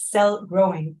cell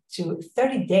growing to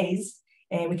 30 days,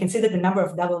 we can see that the number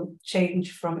of double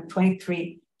change from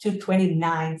 23 to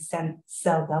 29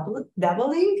 cell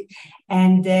doubling.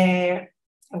 And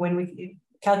when we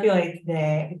calculate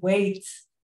the weight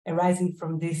arising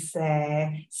from this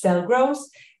cell growth,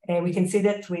 we can see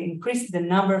that we increased the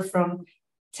number from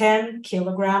 10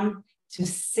 kilogram to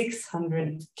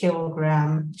 600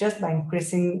 kilogram just by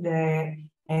increasing the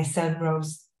cell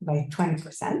growth by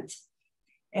 20%.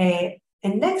 And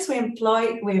next we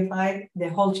applied the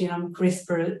whole genome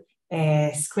CRISPR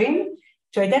screen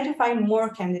to identify more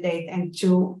candidates and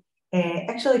to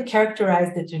actually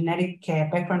characterize the genetic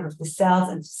background of the cells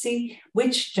and to see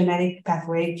which genetic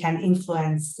pathway can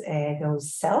influence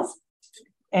those cells.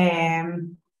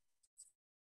 Again.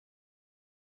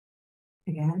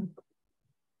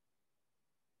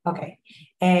 Okay,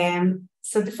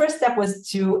 so the first step was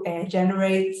to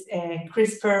generate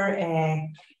CRISPR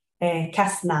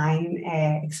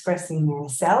Cas9 expressing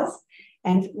cells.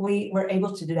 And we were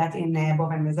able to do that in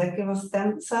bovine mesenchymal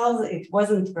stem cells. It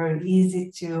wasn't very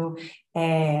easy to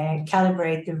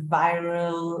calibrate the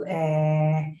viral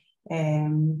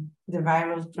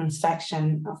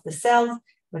transfection of the cells,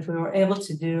 but we were able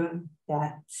to do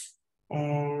that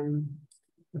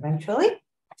eventually.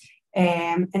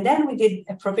 And then we did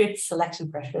appropriate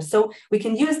selection pressure. So we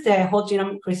can use the whole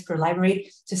genome CRISPR library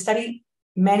to study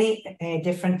many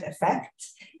different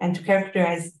effects and to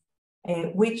characterize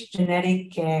which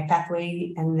genetic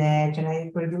pathway and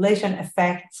genetic regulation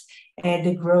affects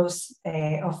the growth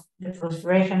of the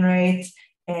proliferation rate,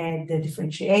 the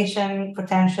differentiation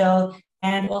potential,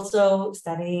 and also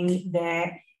studying the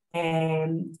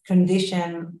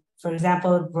condition, for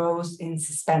example, growth in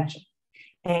suspension.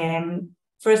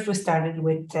 First, we started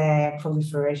with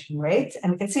proliferation rate,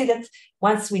 and we can see that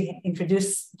once we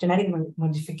introduce genetic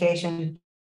modification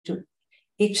to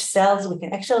each cells, we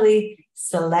can actually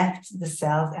select the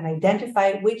cells and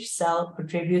identify which cell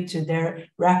contribute to their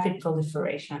rapid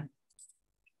proliferation.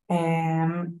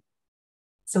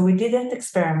 So we did that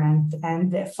experiment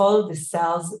and followed the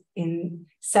cells and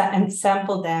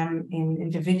sampled them in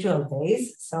individual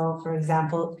days. So for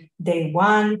example, day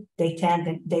 1, day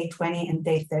 10, day 20, and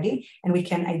day 30. And we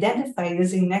can identify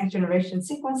using next generation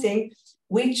sequencing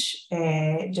which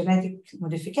genetic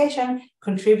modification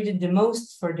contributed the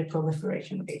most for the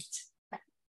proliferation rate.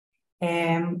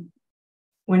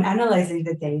 When analyzing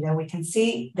the data, we can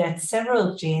see that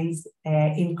several genes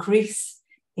increase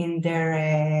in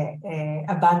their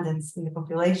abundance in the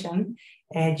population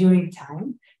during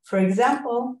time. For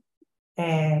example,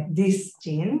 this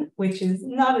gene, which is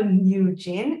not a new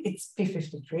gene, it's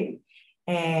P53.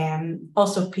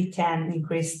 Also P10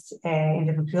 increased in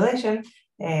the population,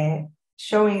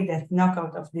 showing that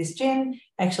knockout of this gene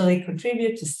actually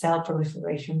contribute to cell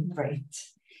proliferation rate.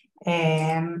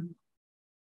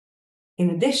 In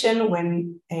addition,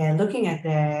 when looking at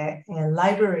the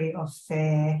library of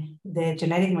the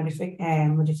genetic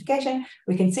modification,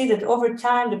 we can see that over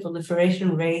time, the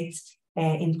proliferation rate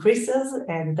increases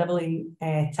and doubling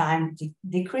time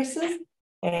decreases.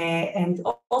 And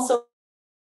also,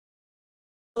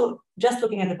 just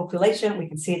looking at the population, we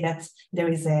can see that there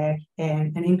is an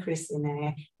increase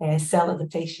in cell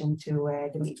adaptation to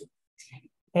the medium.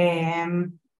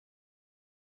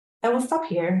 I will stop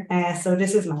here. So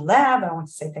this is my lab. I want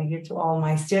to say thank you to all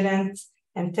my students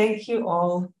and thank you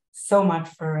all so much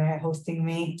for hosting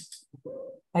me.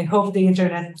 I hope the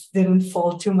internet didn't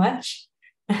fall too much.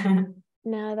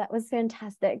 No, that was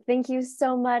fantastic. Thank you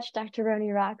so much, Dr.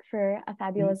 Roni Rak, for a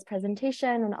fabulous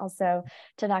presentation, and also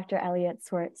to Dr. Elliot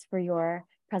Swartz for your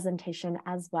presentation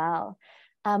as well.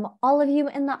 All of you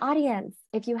in the audience,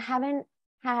 if you haven't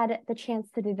had the chance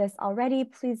to do this already,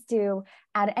 please do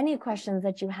add any questions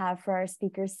that you have for our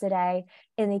speakers today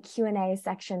in the Q&A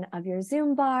section of your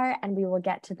Zoom bar, and we will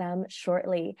get to them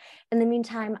shortly. In the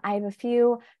meantime, I have a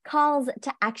few calls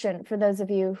to action for those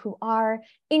of you who are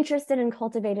interested in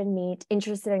cultivated meat,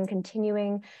 interested in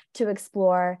continuing to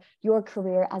explore your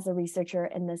career as a researcher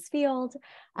in this field.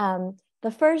 The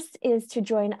first is to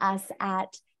join us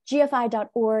at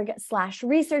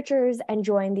gfi.org/researchers and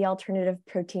join the Alternative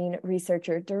Protein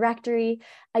Researcher Directory.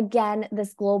 Again,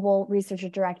 this global researcher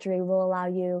directory will allow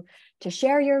you to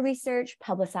share your research,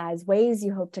 publicize ways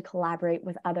you hope to collaborate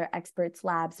with other experts,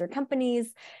 labs, or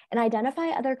companies, and identify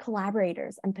other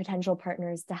collaborators and potential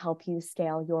partners to help you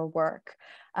scale your work.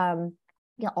 You'll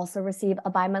also receive a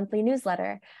bi-monthly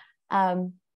newsletter.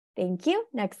 Thank you.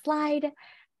 Next slide.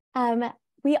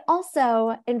 We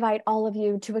also invite all of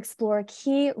you to explore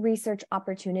key research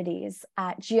opportunities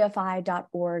at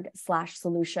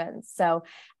gfi.org/solutions. So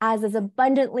as is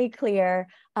abundantly clear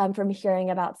from hearing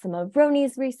about some of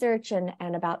Roni's research and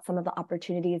about some of the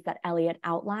opportunities that Elliot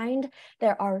outlined,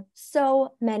 there are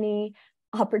so many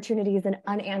opportunities and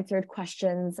unanswered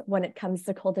questions when it comes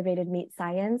to cultivated meat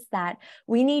science that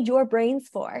we need your brains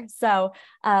for. So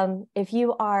if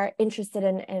you are interested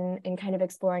in kind of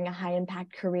exploring a high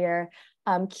impact career,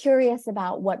 curious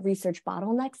about what research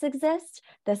bottlenecks exist,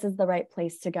 this is the right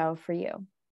place to go for you.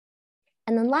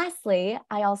 And then lastly,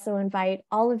 I also invite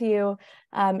all of you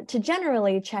to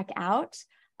generally check out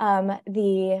on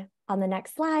the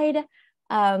next slide,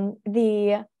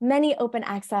 the many open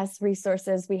access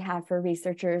resources we have for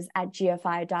researchers at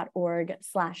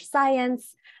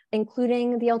gfi.org/science,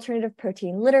 including the Alternative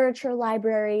Protein Literature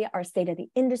Library, our State of the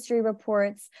Industry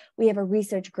reports. We have a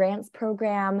research grants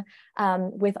program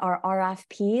with our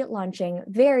RFP launching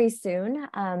very soon,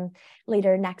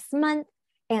 later next month,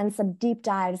 and some deep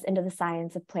dives into the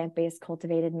science of plant-based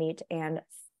cultivated meat and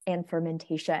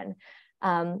fermentation.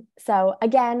 So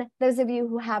again, those of you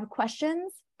who have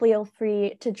questions, feel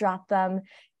free to drop them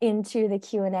into the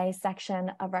Q&A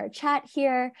section of our chat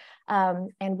here,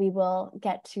 and we will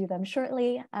get to them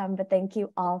shortly. But thank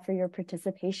you all for your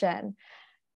participation.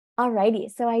 Alrighty,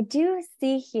 so I do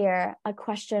see here a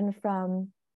question from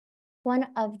one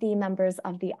of the members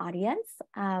of the audience,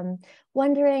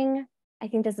 wondering, I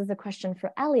think this is a question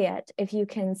for Elliot, if you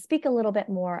can speak a little bit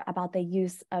more about the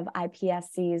use of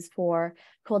iPSCs for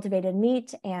cultivated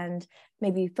meat and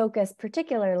maybe focus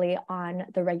particularly on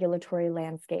the regulatory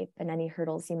landscape and any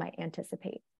hurdles you might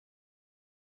anticipate.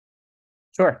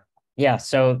 Sure. Yeah,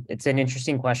 so it's an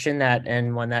interesting question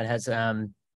and one that has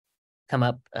come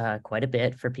up quite a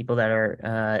bit for people that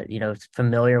are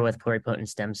familiar with pluripotent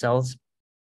stem cells.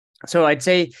 So I'd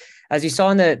say, as you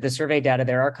saw in the survey data,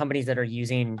 there are companies that are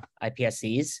using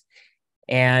iPSCs.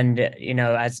 And,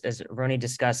 as Roni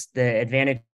discussed, the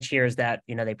advantage here is that,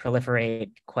 they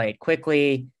proliferate quite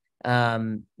quickly.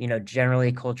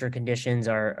 Generally culture conditions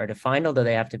are defined, although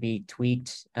they have to be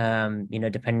tweaked,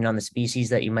 depending on the species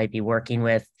that you might be working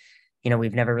with.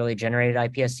 We've never really generated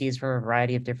iPSCs from a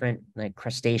variety of different like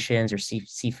crustaceans or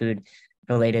seafood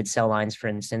related cell lines, for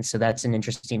instance. So that's an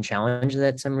interesting challenge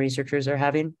that some researchers are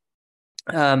having.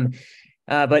 But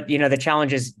the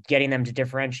challenge is getting them to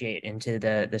differentiate into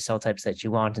the cell types that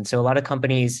you want. And so a lot of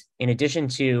companies, in addition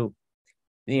to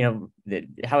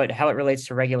how it relates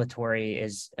to regulatory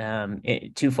is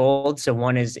twofold. So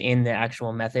one is in the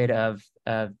actual method of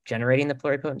generating the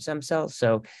pluripotent stem cells.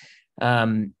 So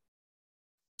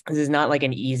this is not like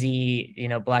an easy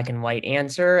black and white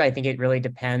answer. I think it really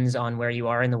depends on where you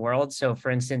are in the world. So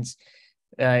for instance,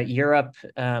 Europe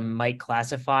might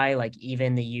classify like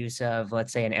even the use of,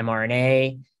 let's say, an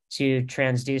mRNA to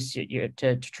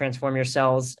transform your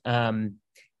cells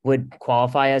would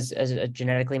qualify as a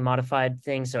genetically modified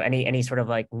thing. So any sort of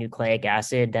like nucleic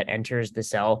acid that enters the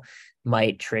cell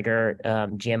might trigger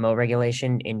GMO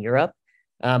regulation in Europe.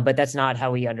 But that's not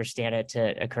how we understand it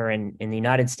to occur in the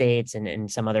United States and in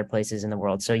some other places in the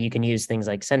world. So you can use things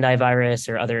like Sendai virus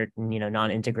or other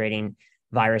non-integrating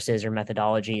viruses or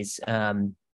methodologies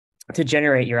to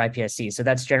generate your iPSC. So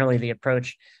that's generally the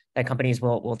approach that companies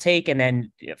will take. And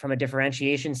then from a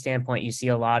differentiation standpoint, you see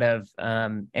a lot of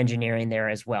engineering there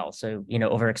as well. So,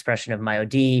 overexpression of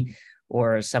MyoD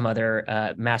or some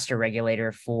other master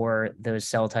regulator for those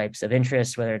cell types of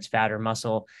interest, whether it's fat or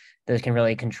muscle, those can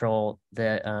really control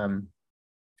the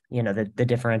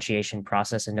differentiation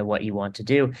process into what you want to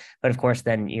do. But of course,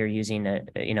 then you're using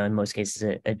in most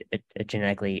cases, a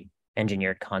genetically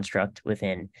engineered construct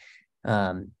within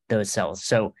those cells.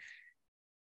 So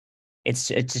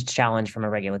it's a challenge from a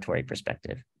regulatory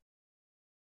perspective.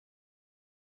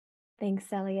 Thanks,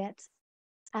 Elliot.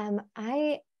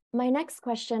 My next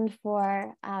question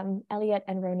for Elliot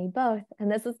and Roni both,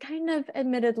 and this is kind of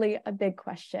admittedly a big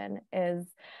question, is,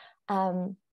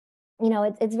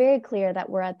 it's very clear that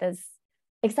we're at this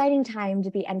exciting time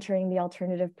to be entering the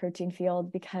alternative protein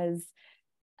field because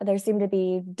there seem to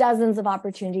be dozens of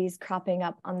opportunities cropping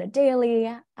up on the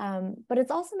daily, but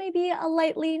it's also maybe a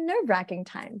lightly nerve-wracking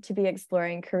time to be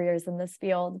exploring careers in this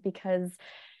field because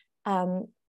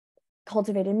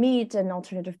cultivated meat and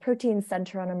alternative proteins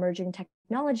center on emerging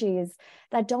technologies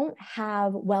that don't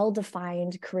have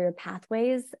well-defined career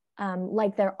pathways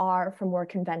like there are for more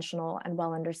conventional and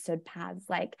well-understood paths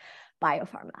like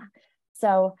biopharma.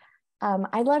 So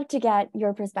I'd love to get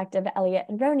your perspective, Elliot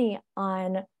and Roni,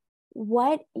 on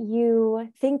what you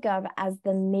think of as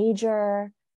the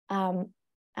major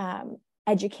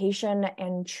education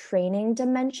and training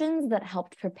dimensions that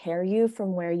helped prepare you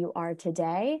from where you are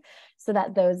today, so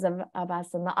that those of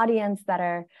us in the audience that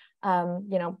are,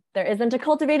 there isn't a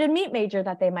cultivated meat major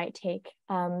that they might take,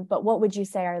 but what would you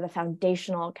say are the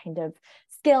foundational kind of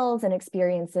skills and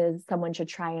experiences someone should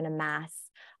try and amass,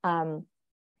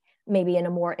 maybe in a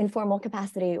more informal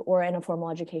capacity or in a formal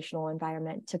educational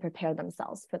environment to prepare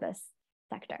themselves for this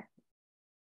sector?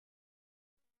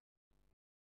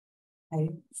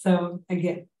 So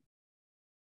again.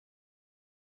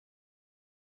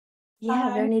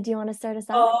 Yeah, Roni, do you want to start us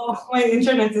out? Oh, my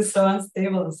internet is so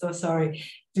unstable. I'm so sorry.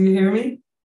 Do you hear me?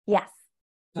 Yes,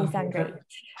 you sound great.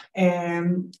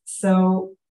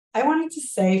 So I wanted to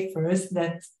say first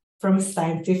that from a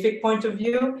scientific point of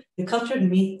view, the cultured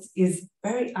meat is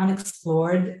very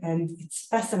unexplored and it's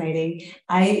fascinating.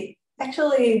 The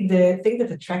thing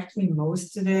that attracted me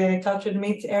most to the cultured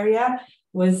meat area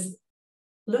was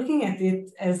looking at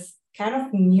it as kind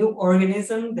of new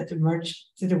organism that emerged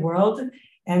to the world.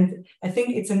 And I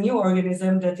think it's a new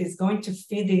organism that is going to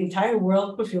feed the entire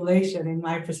world population, in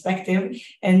my perspective.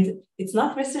 And it's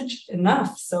not researched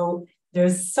enough. So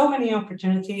there's so many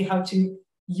opportunities how to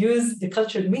use the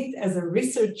cultured meat as a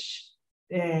research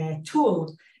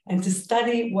tool and to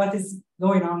study what is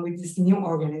going on with this new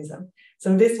organism.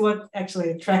 So this is what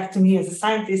actually attracted me as a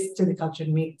scientist to the cultured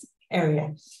meat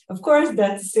area. Of course,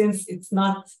 that since it's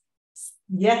not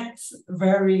yet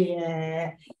very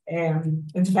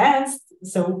advanced,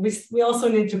 so we also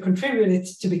need to contribute it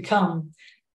to become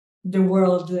the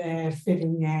world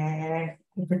feeding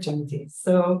opportunity.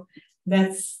 So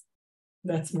that's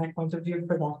my point of view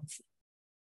for that.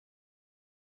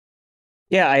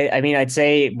 Yeah, I mean, I'd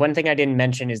say one thing I didn't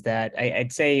mention is that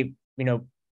I'd say,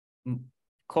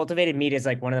 cultivated meat is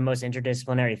like one of the most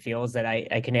interdisciplinary fields that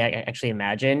I can actually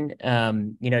imagine.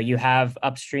 You have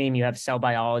upstream, you have cell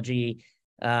biology,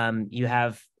 you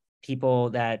have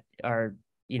people that are,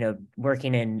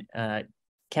 working in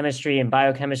chemistry and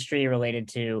biochemistry related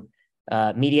to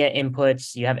media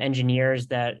inputs. You have engineers,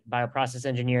 bioprocess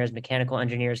engineers, mechanical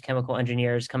engineers, chemical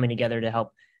engineers coming together to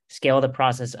help scale the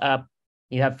process up.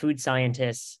 You have food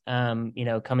scientists,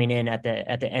 coming in at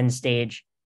the end stage,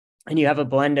 and you have a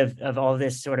blend of all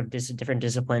this sort of different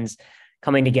disciplines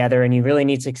coming together. And you really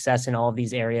need success in all of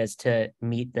these areas to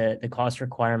meet the cost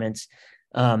requirements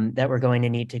that we're going to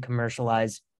need to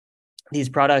commercialize these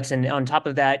products. And on top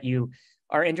of that, you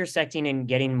are intersecting and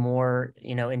getting more,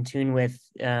 in tune with,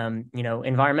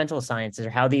 environmental sciences, or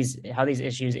how these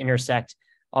issues intersect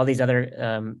all these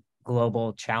other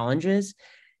global challenges.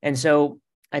 And so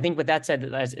I think with that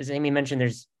said, as Amy mentioned,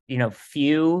 there's,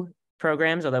 few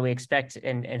programs, although we expect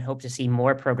and hope to see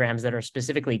more programs that are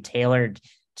specifically tailored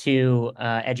to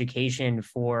education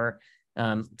for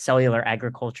cellular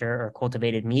agriculture or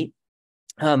cultivated meat.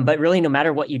 But really, no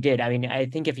matter what you did, I mean, I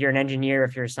think if you're an engineer,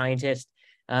 if you're a scientist,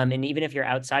 and even if you're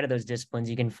outside of those disciplines,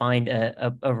 you can find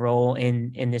a role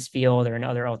in this field or in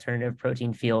other alternative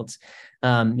protein fields.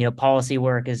 Policy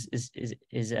work is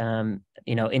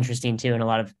interesting too, and a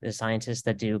lot of the scientists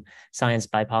that do science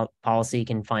by policy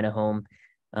can find a home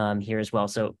here as well.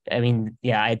 So, I mean,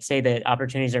 yeah, I'd say that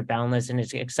opportunities are boundless, and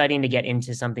it's exciting to get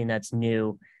into something that's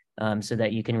new, so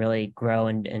that you can really grow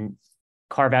and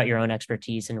carve out your own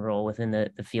expertise and role within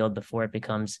the field before it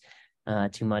becomes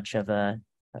too much of a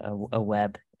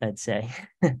web, I'd say.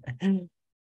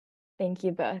 Thank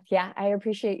you both. Yeah, I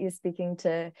appreciate you speaking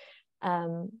to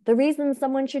the reasons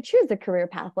someone should choose a career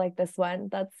path like this one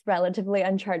that's relatively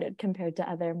uncharted compared to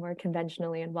other more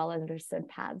conventionally and well understood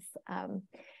paths.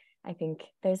 I think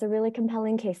there's a really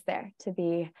compelling case there to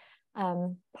be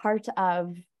part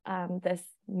of this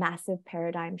massive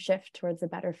paradigm shift towards a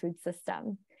better food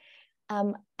system.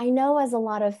 I know as a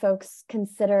lot of folks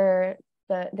consider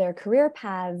their career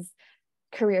paths,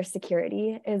 career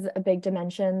security is a big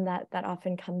dimension that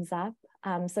often comes up.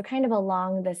 So kind of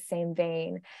along this same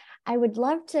vein, I would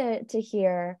love to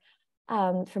hear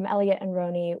from Elliot and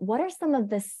Roni, what are some of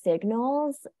the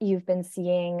signals you've been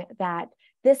seeing that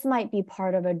this might be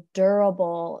part of a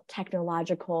durable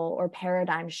technological or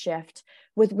paradigm shift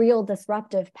with real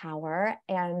disruptive power,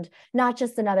 and not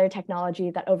just another technology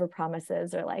that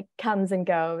overpromises or like comes and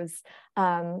goes,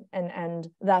 and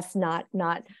thus not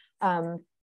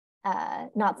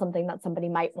something that somebody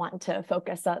might want to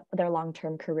focus their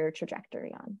long-term career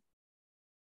trajectory on?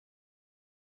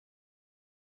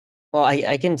 Well,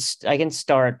 I can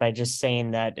start by just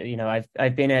saying that,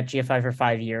 I've been at GFI for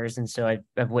 5 years, and so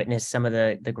I've witnessed some of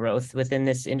the growth within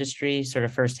this industry sort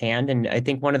of firsthand. And I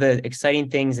think one of the exciting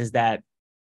things is that,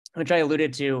 which I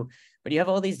alluded to, but you have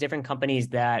all these different companies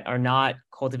that are not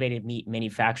cultivated meat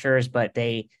manufacturers, but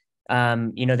they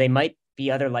might be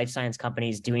other life science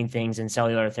companies doing things in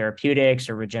cellular therapeutics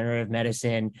or regenerative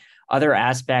medicine, other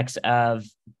aspects of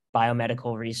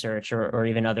biomedical research, or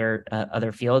even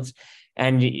other fields.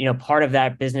 And, part of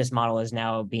that business model is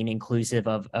now being inclusive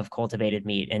of cultivated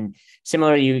meat. And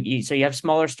similarly, so you have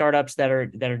smaller startups that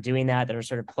are doing that are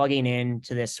sort of plugging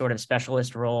into this sort of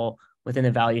specialist role within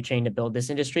the value chain to build this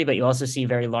industry. But you also see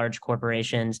very large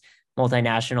corporations,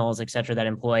 multinationals, et cetera, that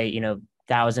employ,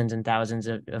 thousands and thousands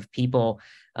of people,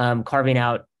 carving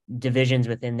out divisions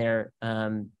within their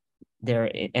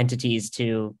entities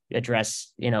to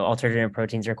address, alternative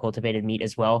proteins or cultivated meat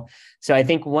as well. So I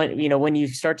think when you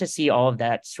start to see all of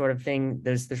that sort of thing,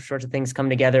 those sorts of things come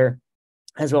together,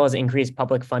 as well as increased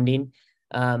public funding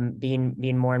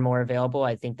being more and more available,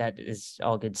 I think that is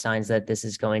all good signs that this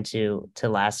is going to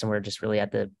last, and we're just really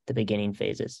at the beginning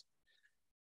phases.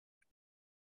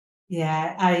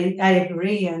 Yeah, I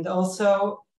agree. And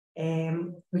also,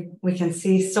 we can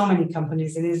see so many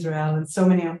companies in Israel and so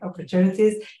many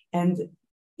opportunities, and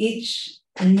each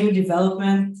new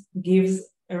development gives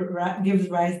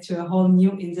rise to a whole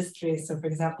new industry. So, for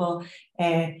example,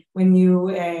 when you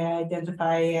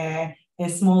identify a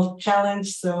small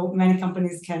challenge so many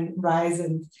companies can rise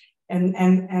and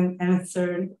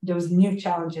answer those new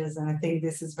challenges. And I think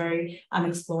this is very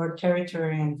unexplored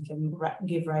territory and can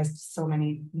give rise to so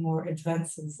many more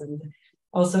advances, and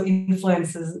also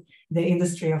influences the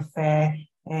industry of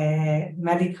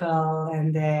medical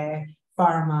and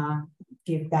pharma,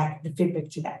 give back the feedback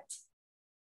to that.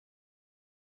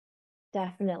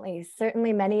 Definitely.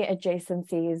 Certainly many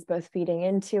adjacencies, both feeding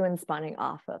into and spawning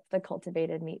off of the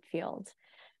cultivated meat field.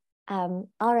 All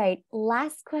right,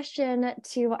 last question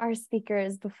to our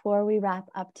speakers before we wrap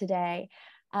up today.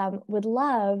 Would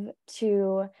love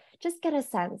to just get a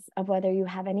sense of whether you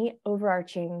have any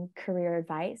overarching career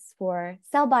advice for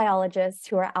cell biologists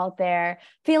who are out there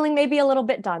feeling maybe a little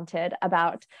bit daunted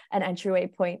about an entryway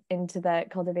point into the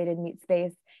cultivated meat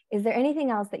space. Is there anything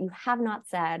else that you have not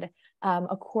said,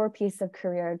 a core piece of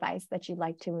career advice that you'd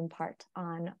like to impart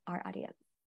on our audience?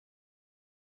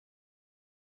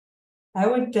 I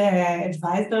would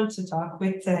advise them to talk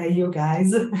with you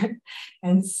guys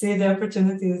and see the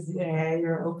opportunities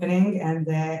you're opening. And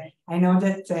I know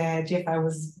that GFI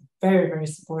was very, very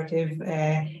supportive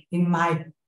in my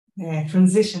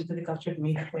transition to the cultured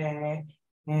meat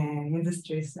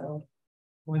industry. So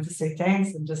I want to say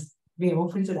thanks and just be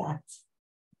open to that.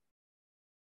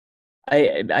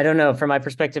 I don't know. From my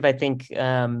perspective, I think,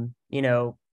 you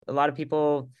know, a lot of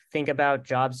people think about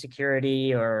job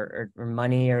security or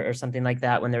money or something like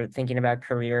that when they're thinking about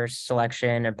career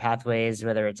selection or pathways,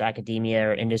 whether it's academia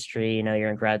or industry. You know, you're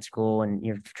in grad school and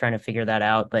you're trying to figure that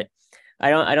out. But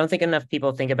I don't think enough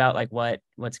people think about like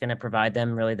what's going to provide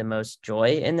them really the most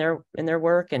joy in their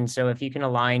work. And so if you can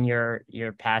align your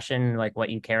passion, like what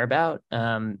you care about,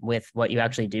 with what you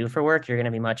actually do for work, you're going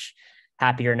to be much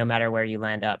happier no matter where you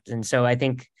land up. And so I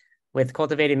think with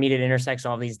cultivated meat, it intersects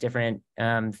all these different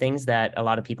things that a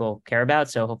lot of people care about.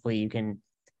 So hopefully you can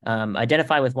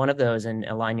identify with one of those and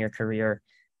align your career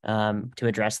to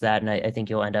address that. And I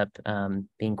think you'll end up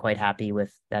being quite happy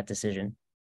with that decision.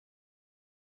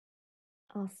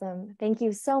 Awesome. Thank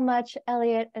you so much,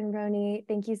 Elliot and Roni.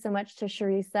 Thank you so much to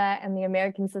Sharissa and the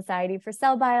American Society for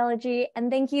Cell Biology. And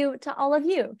thank you to all of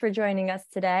you for joining us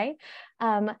today.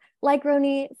 Like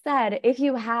Roni said, if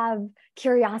you have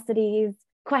curiosities,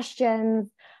 questions,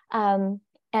 and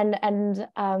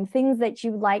things that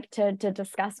you'd like to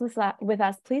discuss with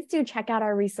us, please do check out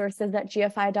our resources at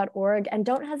gfi.org, and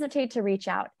don't hesitate to reach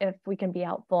out if we can be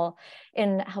helpful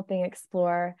in helping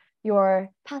explore your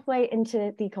pathway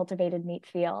into the cultivated meat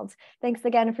field. Thanks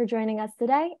again for joining us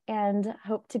today, and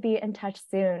hope to be in touch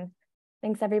soon.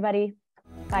 Thanks, everybody.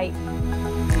 Bye.